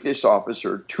take this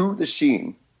officer to the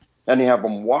scene, and you have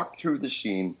them walk through the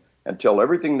scene and tell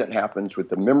everything that happens with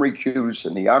the memory cues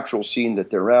and the actual scene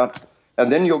that they're at.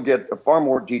 And then you'll get a far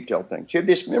more detailed things. You have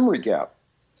this memory gap.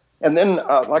 And then,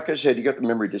 like I said, you got the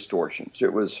memory distortions.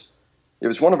 It was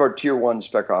one of our Tier 1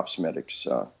 Spec Ops medics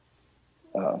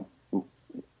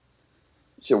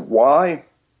said, why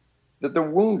did the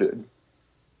wounded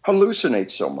hallucinate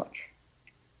so much?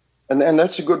 And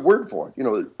that's a good word for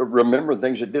it. Remember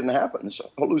things that didn't happen. It's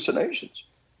hallucinations.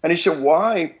 And he said,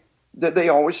 why did they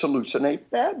always hallucinate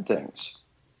bad things?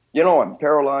 I'm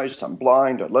paralyzed, I'm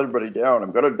blind, I let everybody down,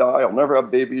 I'm going to die, I'll never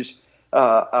have babies.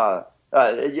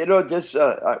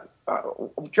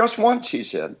 Just once, he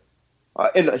said,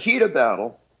 in the heat of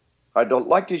battle, I don't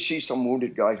like to see some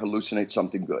wounded guy hallucinate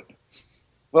something good.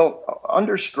 Well,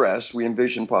 under stress, we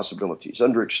envision possibilities.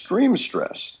 Under extreme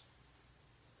stress,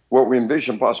 what we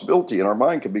envision possibility in our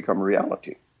mind can become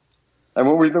reality. And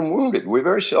when we've been wounded, we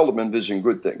very seldom envision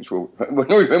good things when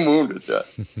we've been wounded.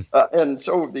 And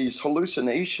so these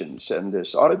hallucinations and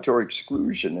this auditory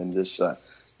exclusion and this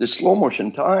slow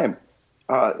motion time,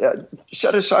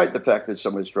 set aside the fact that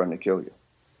somebody's trying to kill you.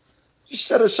 Just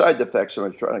set aside the fact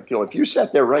somebody's trying to kill you. If you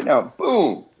sat there right now,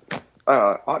 boom,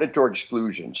 auditory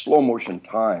exclusion, slow motion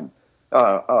time,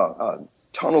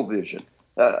 tunnel vision,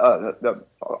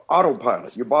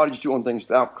 autopilot, your body's doing things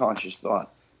without conscious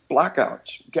thought,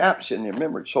 blackouts, gaps in your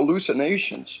memories,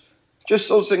 hallucinations. Just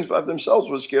those things by themselves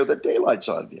would scare the daylights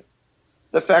out of you.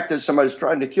 The fact that somebody's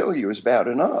trying to kill you is bad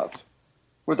enough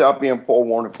without being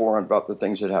forewarned about the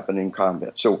things that happen in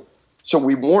combat. So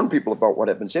we warn people about what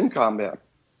happens in combat,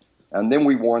 and then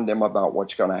we warn them about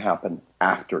what's going to happen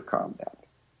after combat.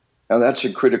 And that's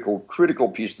a critical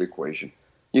piece of the equation.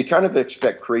 You kind of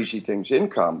expect crazy things in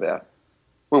combat.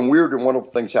 When weird and wonderful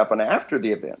things happen after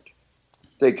the event,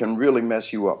 they can really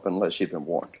mess you up unless you've been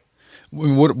warned.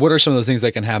 What are some of the things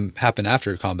that can happen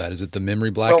after combat? Is it the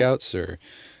memory blackouts or?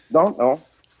 No.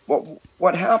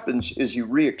 What happens is you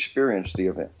re-experience the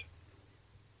event.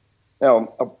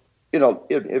 Now,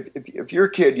 if you're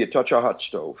a kid, you touch a hot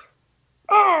stove.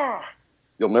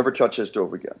 You'll never touch the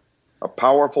stove again. A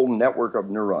powerful network of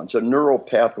neurons, a neural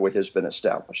pathway has been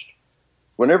established.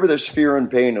 Whenever there's fear and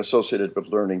pain associated with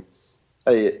learning,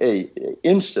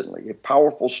 instantly a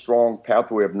powerful, strong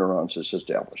pathway of neurons is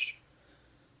established.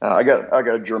 I got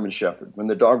a German Shepherd. When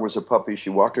the dog was a puppy, she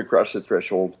walked across the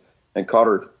threshold and caught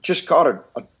a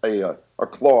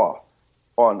claw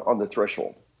on the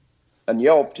threshold, and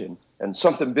yelped and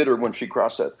something bit her when she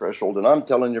crossed that threshold. And I'm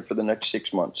telling you, for the next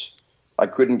 6 months, I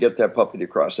couldn't get that puppy to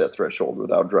cross that threshold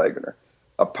without dragging her.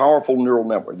 A powerful neural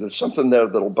network. There's something there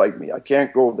that'll bite me. I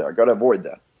can't go there. I got to avoid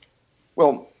that.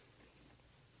 Well,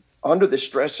 under the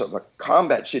stress of a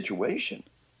combat situation,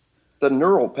 the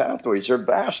neural pathways are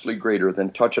vastly greater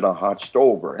than touching a hot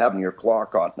stove or having your claw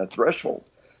caught in a threshold.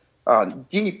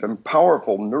 Deep and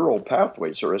powerful neural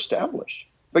pathways are established,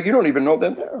 but you don't even know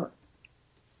they're there.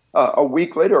 A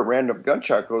week later, a random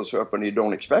gunshot goes up and you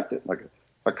don't expect it. Like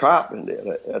a cop, and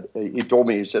he told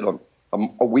me, he said,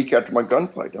 I'm a week after my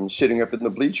gunfight, I'm sitting up in the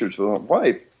bleachers with my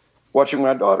wife, watching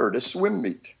my daughter at a swim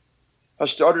meet. A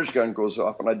starter's gun goes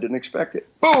off and I didn't expect it.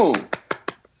 Boom!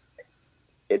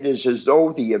 It is as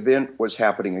though the event was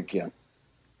happening again.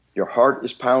 Your heart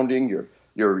is pounding. You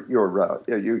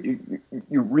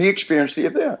re-experience the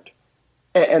event,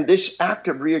 and this act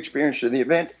of re-experience of the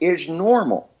event is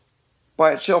normal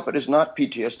by itself. It is not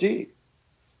PTSD.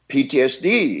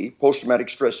 PTSD, post-traumatic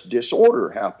stress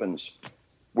disorder, happens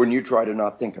when you try to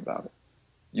not think about it.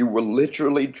 You will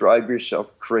literally drive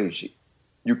yourself crazy.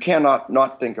 You cannot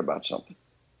not think about something.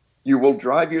 You will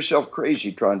drive yourself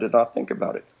crazy trying to not think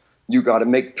about it. You got to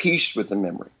make peace with the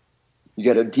memory. You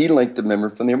got to delink the memory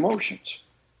from the emotions.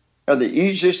 And the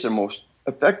easiest and most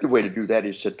effective way to do that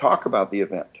is to talk about the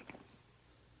event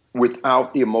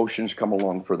without the emotions come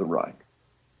along for the ride.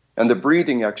 And the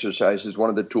breathing exercise is one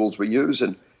of the tools we use.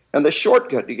 And the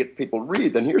shortcut to get people to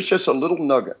breathe. And here's just a little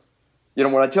nugget. You know,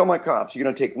 when I tell my cops, you're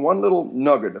going to take one little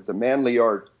nugget of the manly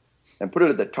art and put it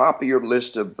at the top of your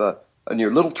list of, in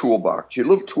your little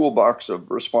toolbox of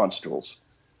response tools.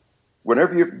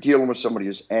 Whenever you're dealing with somebody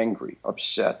who's angry,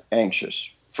 upset, anxious,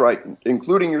 frightened,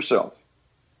 including yourself,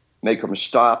 make them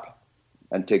stop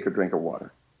and take a drink of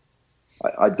water.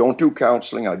 I don't do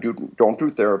counseling. I don't do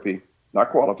therapy,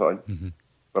 not qualified,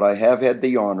 but I have had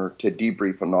the honor to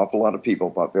debrief an awful lot of people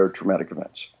about very traumatic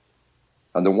events.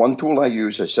 And the one tool I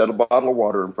use, I set a bottle of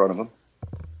water in front of them,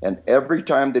 and every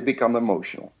time they become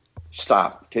emotional,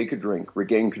 stop, take a drink,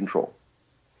 regain control.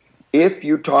 If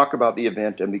you talk about the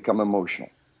event and become emotional,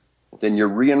 then you're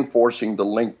reinforcing the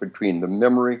link between the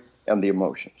memory and the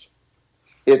emotions.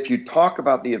 If you talk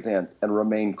about the event and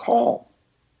remain calm,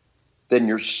 then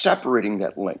you're separating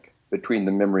that link between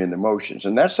the memory and the emotions.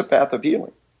 And that's the path of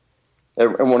healing.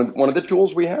 And one of the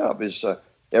tools we have is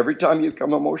every time you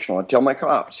become emotional, I tell my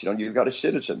cops, you've got a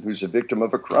citizen who's a victim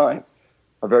of a crime.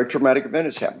 A very traumatic event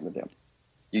has happened to them.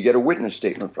 You get a witness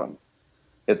statement from them.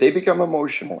 If they become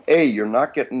emotional, A, you're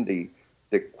not getting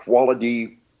the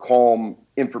quality, calm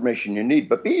information you need,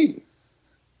 but B,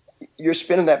 you're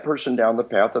spinning that person down the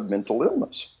path of mental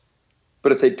illness.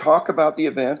 But if they talk about the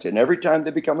event and every time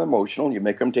they become emotional, you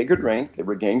make them take a drink, they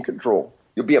regain control,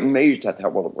 you'll be amazed at how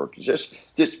well it works.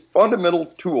 This fundamental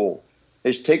tool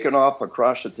is taken off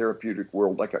across the therapeutic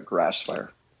world like a grass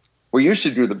fire. We used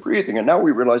to do the breathing, and now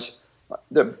we realize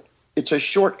that it's a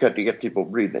shortcut to get people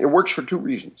breathing. It works for two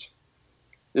reasons.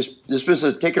 This business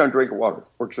of taking a drink of water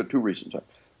works for two reasons.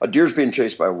 A deer's being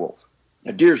chased by a wolf.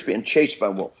 A deer's being chased by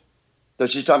a wolf.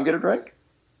 Does he stop and get a drink?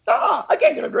 I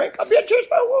can't get a drink. I'm being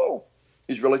chased by a wolf.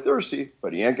 He's really thirsty,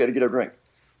 but he ain't going to get a drink.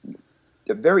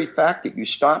 The very fact that you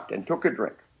stopped and took a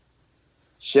drink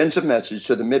sends a message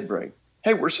to the midbrain.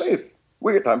 Hey, we're safe.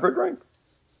 We got time for a drink.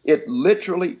 It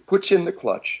literally puts in the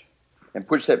clutch and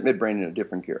puts that midbrain in a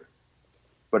different gear.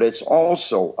 But it's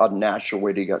also a natural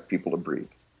way to get people to breathe.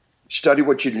 Study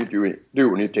what you do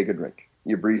when you take a drink.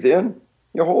 You breathe in,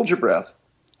 you hold your breath,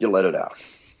 you let it out.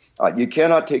 You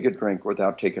cannot take a drink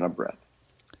without taking a breath.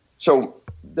 So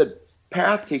the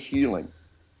path to healing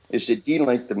is to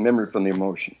delink the memory from the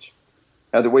emotions.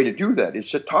 Now, the way to do that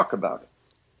is to talk about it.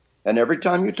 And every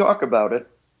time you talk about it,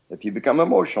 if you become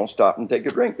emotional, stop and take a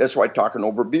drink. That's why talking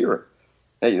over beer.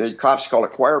 The cops call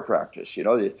it choir practice.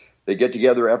 They get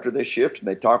together after their shift and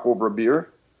they talk over a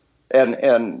beer.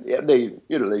 And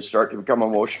they start to become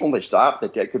emotional. They stop, they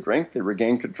take a drink, they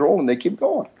regain control, and they keep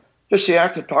going. Just the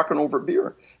act of talking over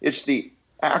beer. It's the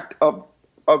act of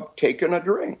taking a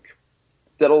drink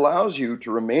that allows you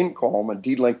to remain calm and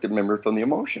de-link the memory from the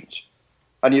emotions.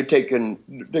 And you've taken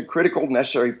the critical,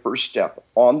 necessary first step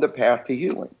on the path to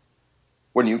healing.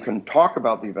 When you can talk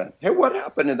about the event. Hey, what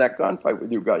happened in that gunfight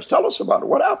with you guys? Tell us about it.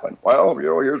 What happened? Well,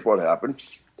 here's what happened.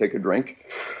 Take a drink,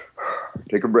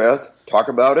 take a breath, talk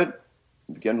about it,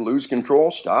 begin to lose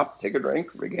control, stop, take a drink,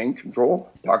 regain control,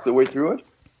 talk the way through it.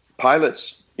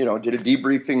 Pilots, did a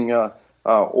debriefing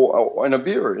and a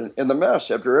beer in the mess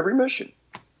after every mission.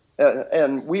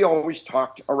 And we always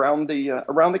talked around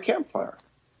the campfire.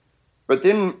 But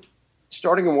then,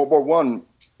 starting in World War I,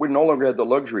 we no longer had the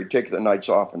luxury of taking the nights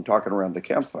off and talking around the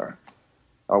campfire.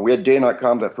 We had day-night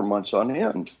combat for months on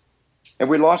end. And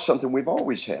we lost something we've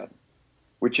always had,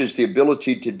 which is the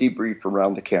ability to debrief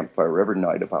around the campfire every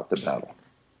night about the battle.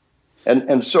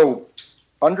 And so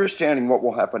understanding what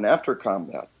will happen after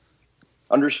combat,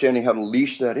 understanding how to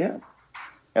leash that in,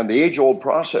 and the age-old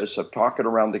process of talking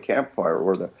around the campfire,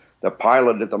 or the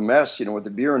pilot at the mess, with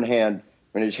the beer in hand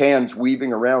and his hands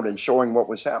weaving around and showing what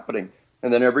was happening.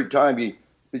 And then every time he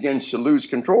begins to lose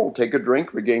control, take a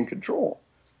drink, regain control.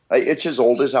 It's as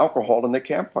old as alcohol in the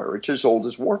campfire. It's as old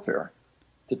as warfare.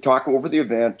 To talk over the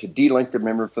event, to de-link the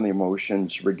memory from the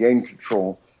emotions, regain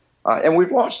control. And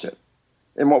we've lost it.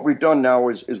 And what we've done now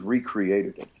is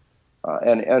recreated it.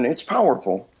 And it's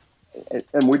powerful.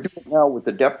 And we do it now with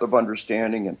the depth of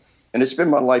understanding. And it's been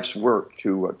my life's work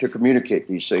to communicate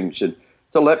these things and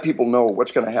to let people know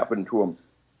what's going to happen to them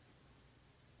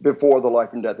before the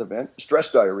life and death event. Stress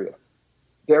diarrhea.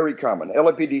 Very common.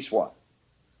 LAPD SWAT.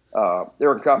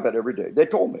 They're in combat every day. They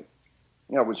told me.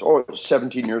 It was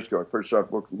 17 years ago. I first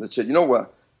started working. They said,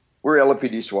 what? We're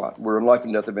LAPD SWAT. We're in life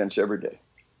and death events every day.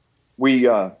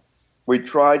 We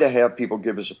try to have people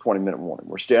give us a 20-minute warning.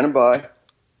 We're standing by.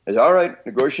 They say, all right,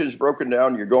 negotiations broken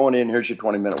down. You're going in. Here's your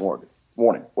 20-minute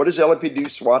warning. What does LAPD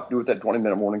SWAT do with that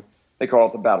 20-minute warning? They call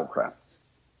it the battle crap.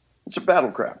 It's a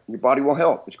battle crap. Your body will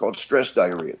help. It's called stress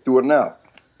diarrhea. Do it now.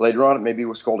 Later on, it may be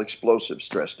what's called explosive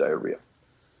stress diarrhea.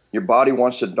 Your body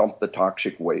wants to dump the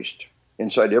toxic waste.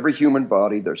 Inside every human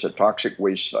body, there's a toxic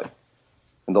waste site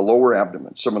in the lower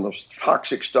abdomen, some of the most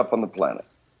toxic stuff on the planet.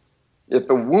 If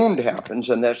a wound happens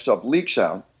and that stuff leaks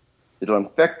out, it'll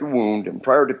infect the wound, and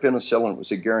prior to penicillin, it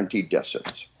was a guaranteed death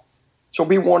sentence. So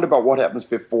be warned about what happens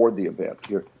before the event.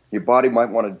 Your body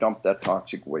might want to dump that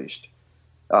toxic waste.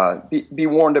 Be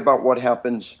warned about what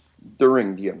happens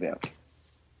during the event.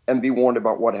 And be warned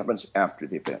about what happens after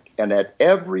the event. And at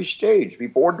every stage,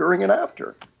 before, during, and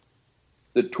after,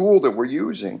 the tool that we're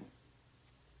using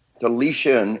to leash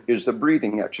in is the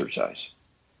breathing exercise.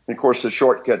 And, of course, the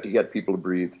shortcut to get people to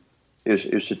breathe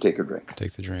is to take a drink.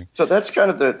 Take the drink. So that's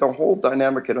kind of the whole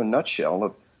dynamic in a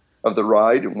nutshell of the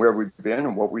ride and where we've been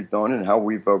and what we've done and how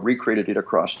we've recreated it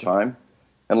across time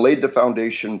and laid the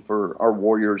foundation for our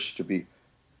warriors to be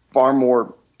far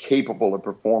more capable of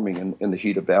performing in the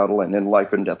heat of battle and in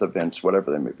life and death events, whatever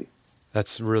they may be.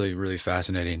 That's really, really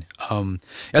fascinating. I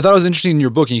thought it was interesting in your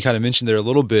book, and you kind of mentioned there a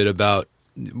little bit about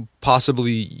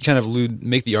possibly, you kind of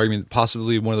make the argument that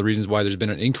possibly one of the reasons why there's been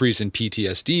an increase in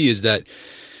PTSD is that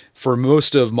for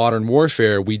most of modern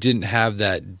warfare, we didn't have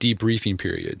that debriefing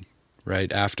period,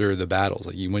 right, after the battles.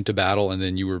 Like you went to battle, and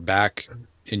then you were back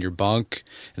in your bunk,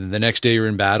 and then the next day you're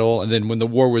in battle, and then when the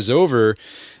war was over,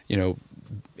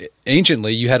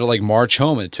 anciently you had to march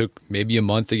home, and it took maybe a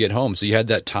month to get home. So you had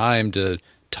that time to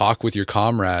talk with your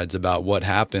comrades about what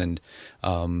happened.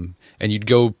 And you'd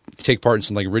go take part in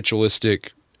some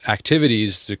ritualistic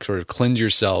activities to sort of cleanse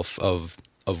yourself of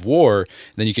war.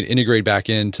 And then you can integrate back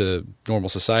into normal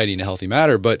society in a healthy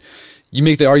manner. But you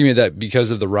make the argument that because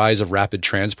of the rise of rapid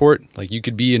transport, you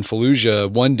could be in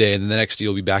Fallujah one day and then the next day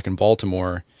you'll be back in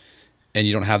Baltimore, and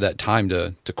you don't have that time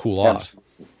to cool off.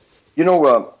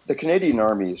 The Canadian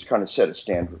Army has kind of set a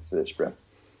standard for this, Brent.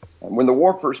 And when the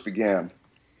war first began,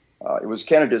 it was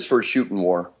Canada's first shooting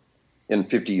war in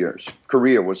 50 years.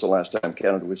 Korea was the last time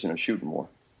Canada was in a shooting war.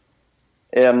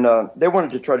 And they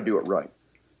wanted to try to do it right.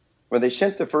 When they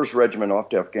sent the 1st Regiment off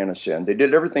to Afghanistan, they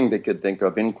did everything they could think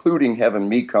of, including having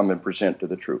me come and present to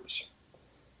the troops.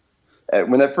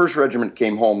 When that 1st Regiment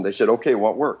came home, they said, okay,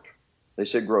 what worked? They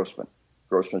said Grossman.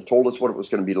 Grossman told us what it was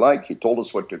going to be like. He told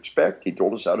us what to expect. He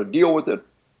told us how to deal with it.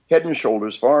 Head and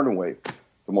shoulders, far and away,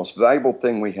 the most valuable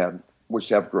thing we had was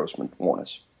to have Grossman warn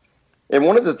us. And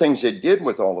one of the things they did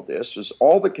with all of this was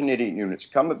all the Canadian units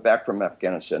coming back from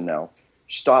Afghanistan now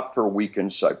stopped for a week in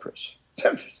Cyprus.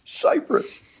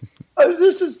 Cyprus.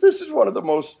 This is one of the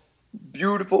most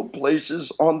beautiful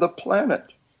places on the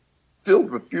planet,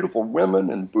 filled with beautiful women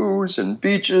and booze and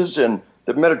beaches and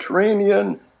the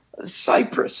Mediterranean.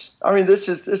 Cyprus. This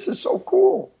is so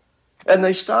cool. And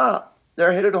they stop.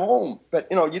 They're headed home. But,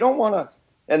 you don't want to,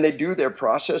 and they do their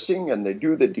processing, and they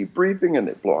do the debriefing, and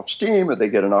they blow off steam, and they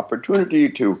get an opportunity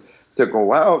to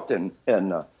go out and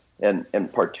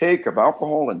partake of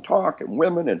alcohol and talk and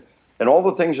women and all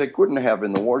the things they couldn't have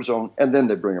in the war zone, and then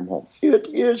they bring them home. It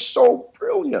is so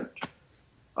brilliant.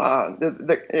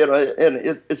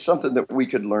 It's something that we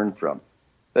could learn from.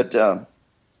 That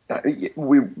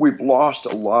we've lost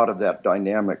a lot of that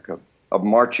dynamic of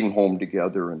marching home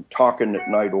together and talking at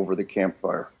night over the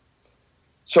campfire.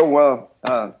 So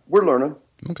we're learning,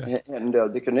 Okay. and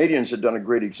the Canadians have done a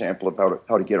great example about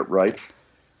how to get it right,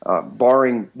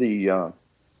 barring the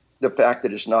fact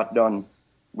that it's not done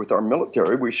with our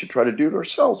military. We should try to do it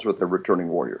ourselves with the returning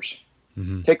warriors.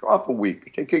 Mm-hmm. Take off a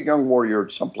week, take a young warrior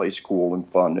someplace cool and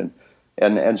fun,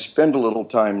 and spend a little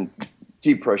time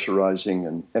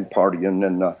depressurizing and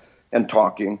partying and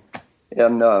talking,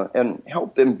 and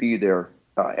help them be there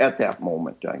at that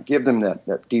moment. Give them that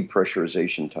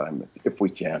depressurization time if we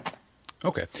can.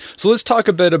 Okay, so let's talk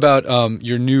a bit about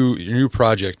your new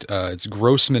project. It's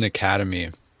Grossman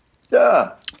Academy.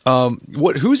 Yeah.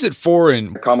 Who's it for?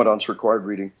 And Commandant's required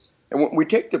reading, and we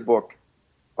take the book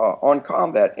on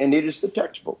combat, and it is the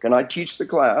textbook. And I teach the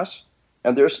class,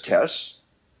 and there's tests.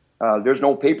 There's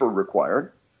no paper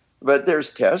required, but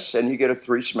there's tests, and you get a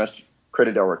 3-semester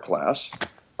credit hour class.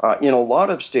 In a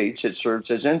lot of states, it serves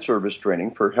as in-service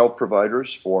training for health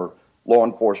providers, for law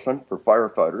enforcement, for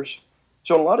firefighters.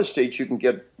 So in a lot of states, you can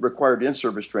get required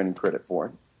in-service training credit for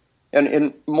it. And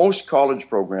in most college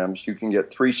programs, you can get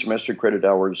 3-semester credit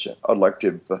hours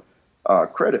elective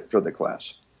credit for the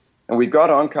class. And we've got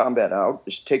On Combat out.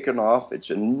 It's taken off. It's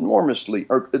enormously,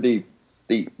 or the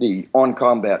On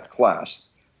Combat class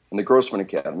in the Grossman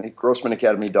Academy,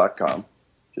 grossmanacademy.com.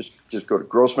 Just go to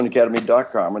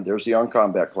grossmanacademy.com, and there's the On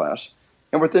Combat class.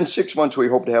 And within 6 months, we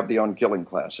hope to have the On Killing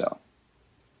class out.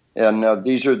 And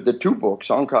these are the 2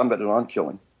 books, On Combat and On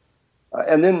Killing.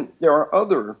 And then there are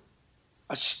other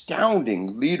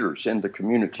astounding leaders in the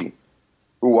community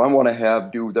who I want to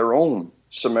have do their own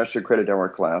semester credit hour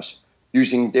class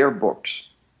using their books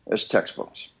as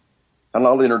textbooks. And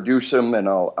I'll introduce them, and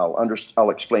I'll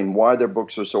explain why their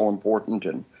books are so important,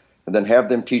 and then have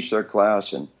them teach their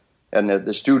class. And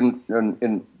the student,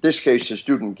 in this case, the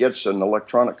student gets an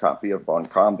electronic copy of On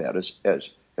Combat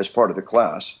as part of the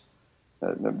class.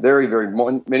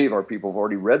 Many of our people have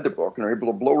already read the book and are able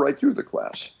to blow right through the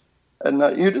class. And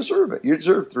you deserve it. You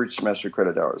deserve 3 semester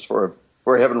credit hours for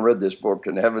having read this book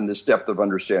and having this depth of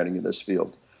understanding in this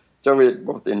field. So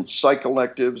both in psych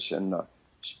electives and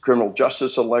criminal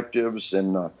justice electives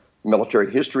and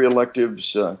military history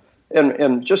electives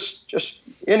and just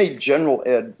any general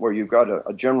ed where you've got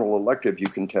a general elective you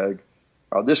can tag.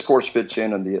 This course fits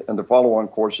in, and the follow-on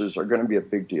courses are going to be a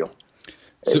big deal.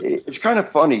 So, it's kind of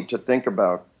funny to think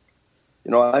about. You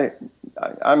know,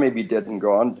 I may be dead and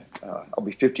gone. I'll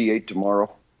be 58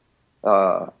 tomorrow.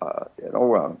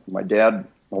 My dad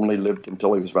only lived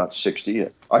until he was about 60.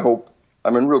 I hope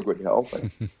I'm in real good health.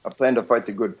 I plan to fight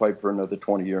the good fight for another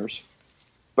 20 years.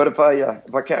 But if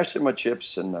I cashed in my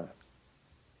chips and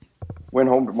went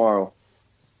home tomorrow,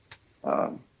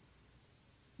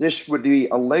 this would be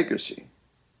a legacy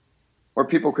where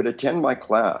people could attend my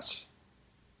class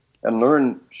and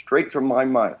learn straight from my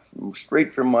mind,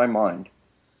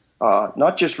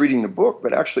 not just reading the book,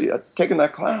 but actually taking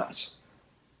that class.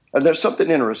 And there's something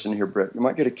interesting here, Brett. You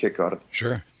might get a kick out of it.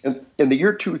 Sure. In the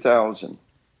year 2000,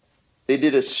 they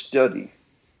did a study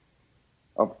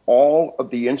of all of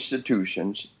the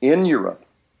institutions in Europe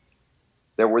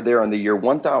that were there in the year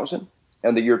 1000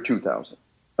 and the year 2000.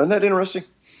 Isn't that interesting?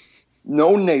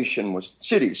 No nation was,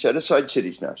 cities, set aside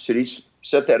cities now. Cities,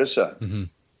 set that aside. Mm-hmm.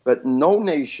 But no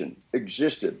nation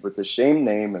existed with the same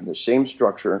name and the same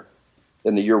structure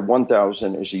in the year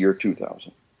 1000 as the year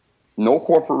 2000. No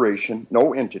corporation,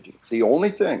 no entity. The only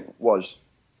thing was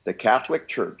the Catholic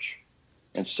Church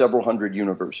and several hundred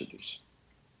universities.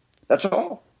 That's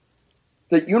all.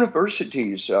 The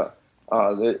universities,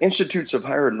 the institutes of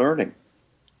higher learning,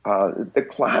 the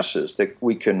classes that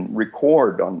we can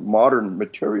record on modern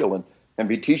material and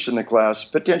be teaching the class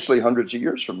potentially hundreds of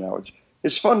years from now.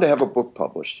 It's fun to have a book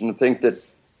published and to think that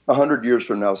 100 years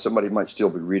from now somebody might still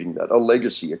be reading that, a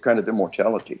legacy, a kind of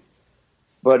immortality.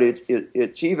 But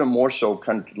it's even more so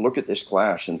kind of to look at this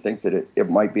class and think that it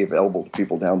might be available to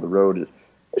people down the road.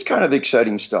 It's kind of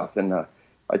exciting stuff. And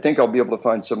I think I'll be able to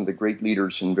find some of the great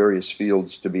leaders in various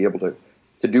fields to be able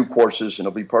to do courses, and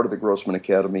I'll be part of the Grossman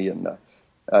Academy and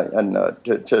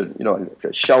to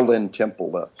Shaolin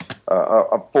Temple,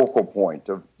 a focal point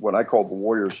of what I call the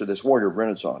warriors, or this warrior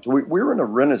renaissance. We're in a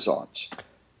renaissance.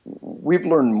 We've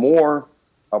learned more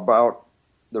about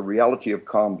the reality of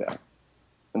combat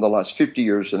in the last 50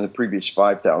 years than the previous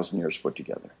 5,000 years put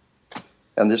together.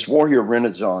 And this warrior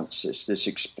renaissance, this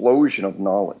explosion of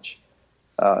knowledge,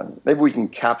 maybe we can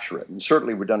capture it. And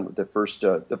certainly we've done it with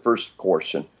the first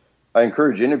course. And I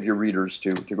encourage any of your readers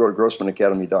to go to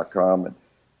grossmanacademy.com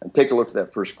and take a look at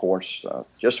that first course,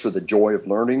 just for the joy of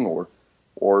learning, or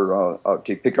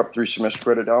to pick up 3 semester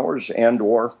credit hours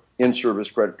or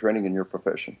in-service credit training in your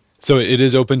profession. So it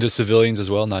is open to civilians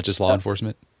as well, not just law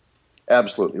enforcement?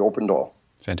 Absolutely, open to all.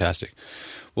 Fantastic.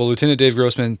 Well, Lieutenant Dave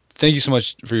Grossman, thank you so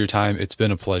much for your time. It's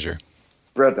been a pleasure.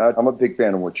 Brett, I'm a big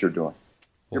fan of what you're doing.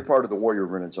 You're part of the warrior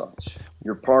renaissance.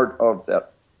 You're part of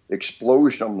that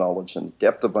explosion of knowledge and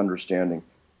depth of understanding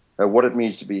of what it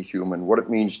means to be a human, what it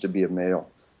means to be a male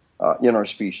in our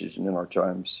species and in our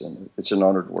times. And it's an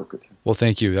honor to work with you. Well,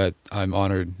 thank you. I'm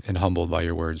honored and humbled by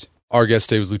your words. Our guest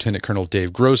today was Lieutenant Colonel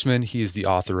Dave Grossman. He is the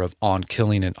author of On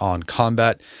Killing and On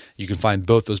Combat. You can find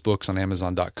both those books on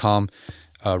Amazon.com.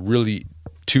 Really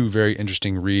 2 very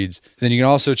interesting reads. Then you can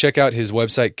also check out his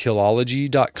website,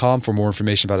 killology.com, for more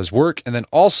information about his work. And then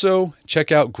also check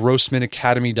out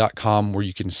grossmanacademy.com, where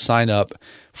you can sign up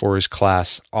for his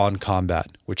class On Combat,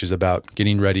 which is about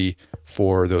getting ready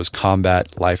for those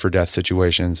combat life or death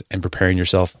situations and preparing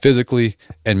yourself physically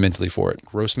and mentally for it.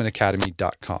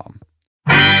 grossmanacademy.com.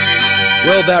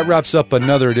 Well, that wraps up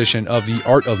another edition of the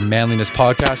Art of Manliness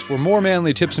podcast. For more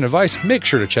manly tips and advice, make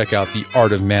sure to check out the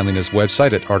Art of Manliness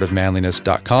website at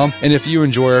artofmanliness.com. And if you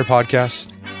enjoy our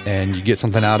podcast and you get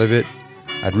something out of it,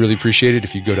 I'd really appreciate it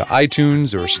if you go to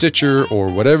iTunes or Stitcher or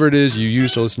whatever it is you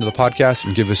use to listen to the podcast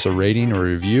and give us a rating or a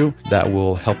review. That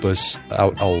will help us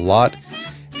out a lot.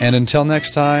 And until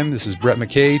next time, this is Brett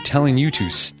McKay telling you to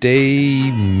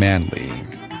stay manly.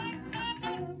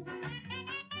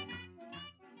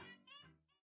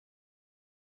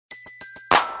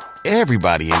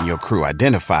 Everybody in your crew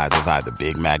identifies as either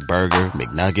Big Mac Burger,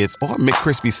 McNuggets, or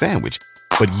McCrispy Sandwich.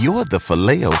 But you're the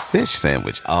Filet-O-Fish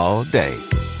Sandwich all day.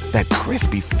 That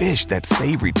crispy fish, that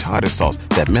savory tartar sauce,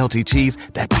 that melty cheese,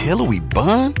 that pillowy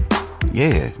bun.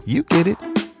 Yeah, you get it.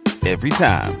 Every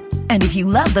time. And if you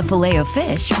love the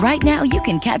Filet-O-Fish, right now you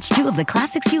can catch 2 of the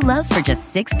classics you love for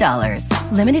just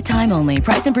 $6. Limited time only.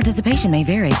 Price and participation may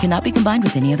vary. Cannot be combined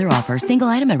with any other offer. Single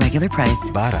item at regular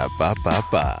price.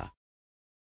 Ba-da-ba-ba-ba.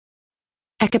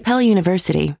 At Capella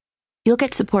University, you'll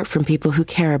get support from people who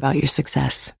care about your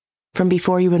success. From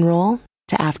before you enroll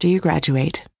to after you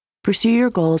graduate, pursue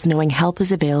your goals knowing help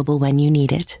is available when you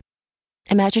need it.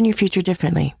 Imagine your future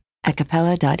differently at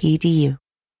capella.edu.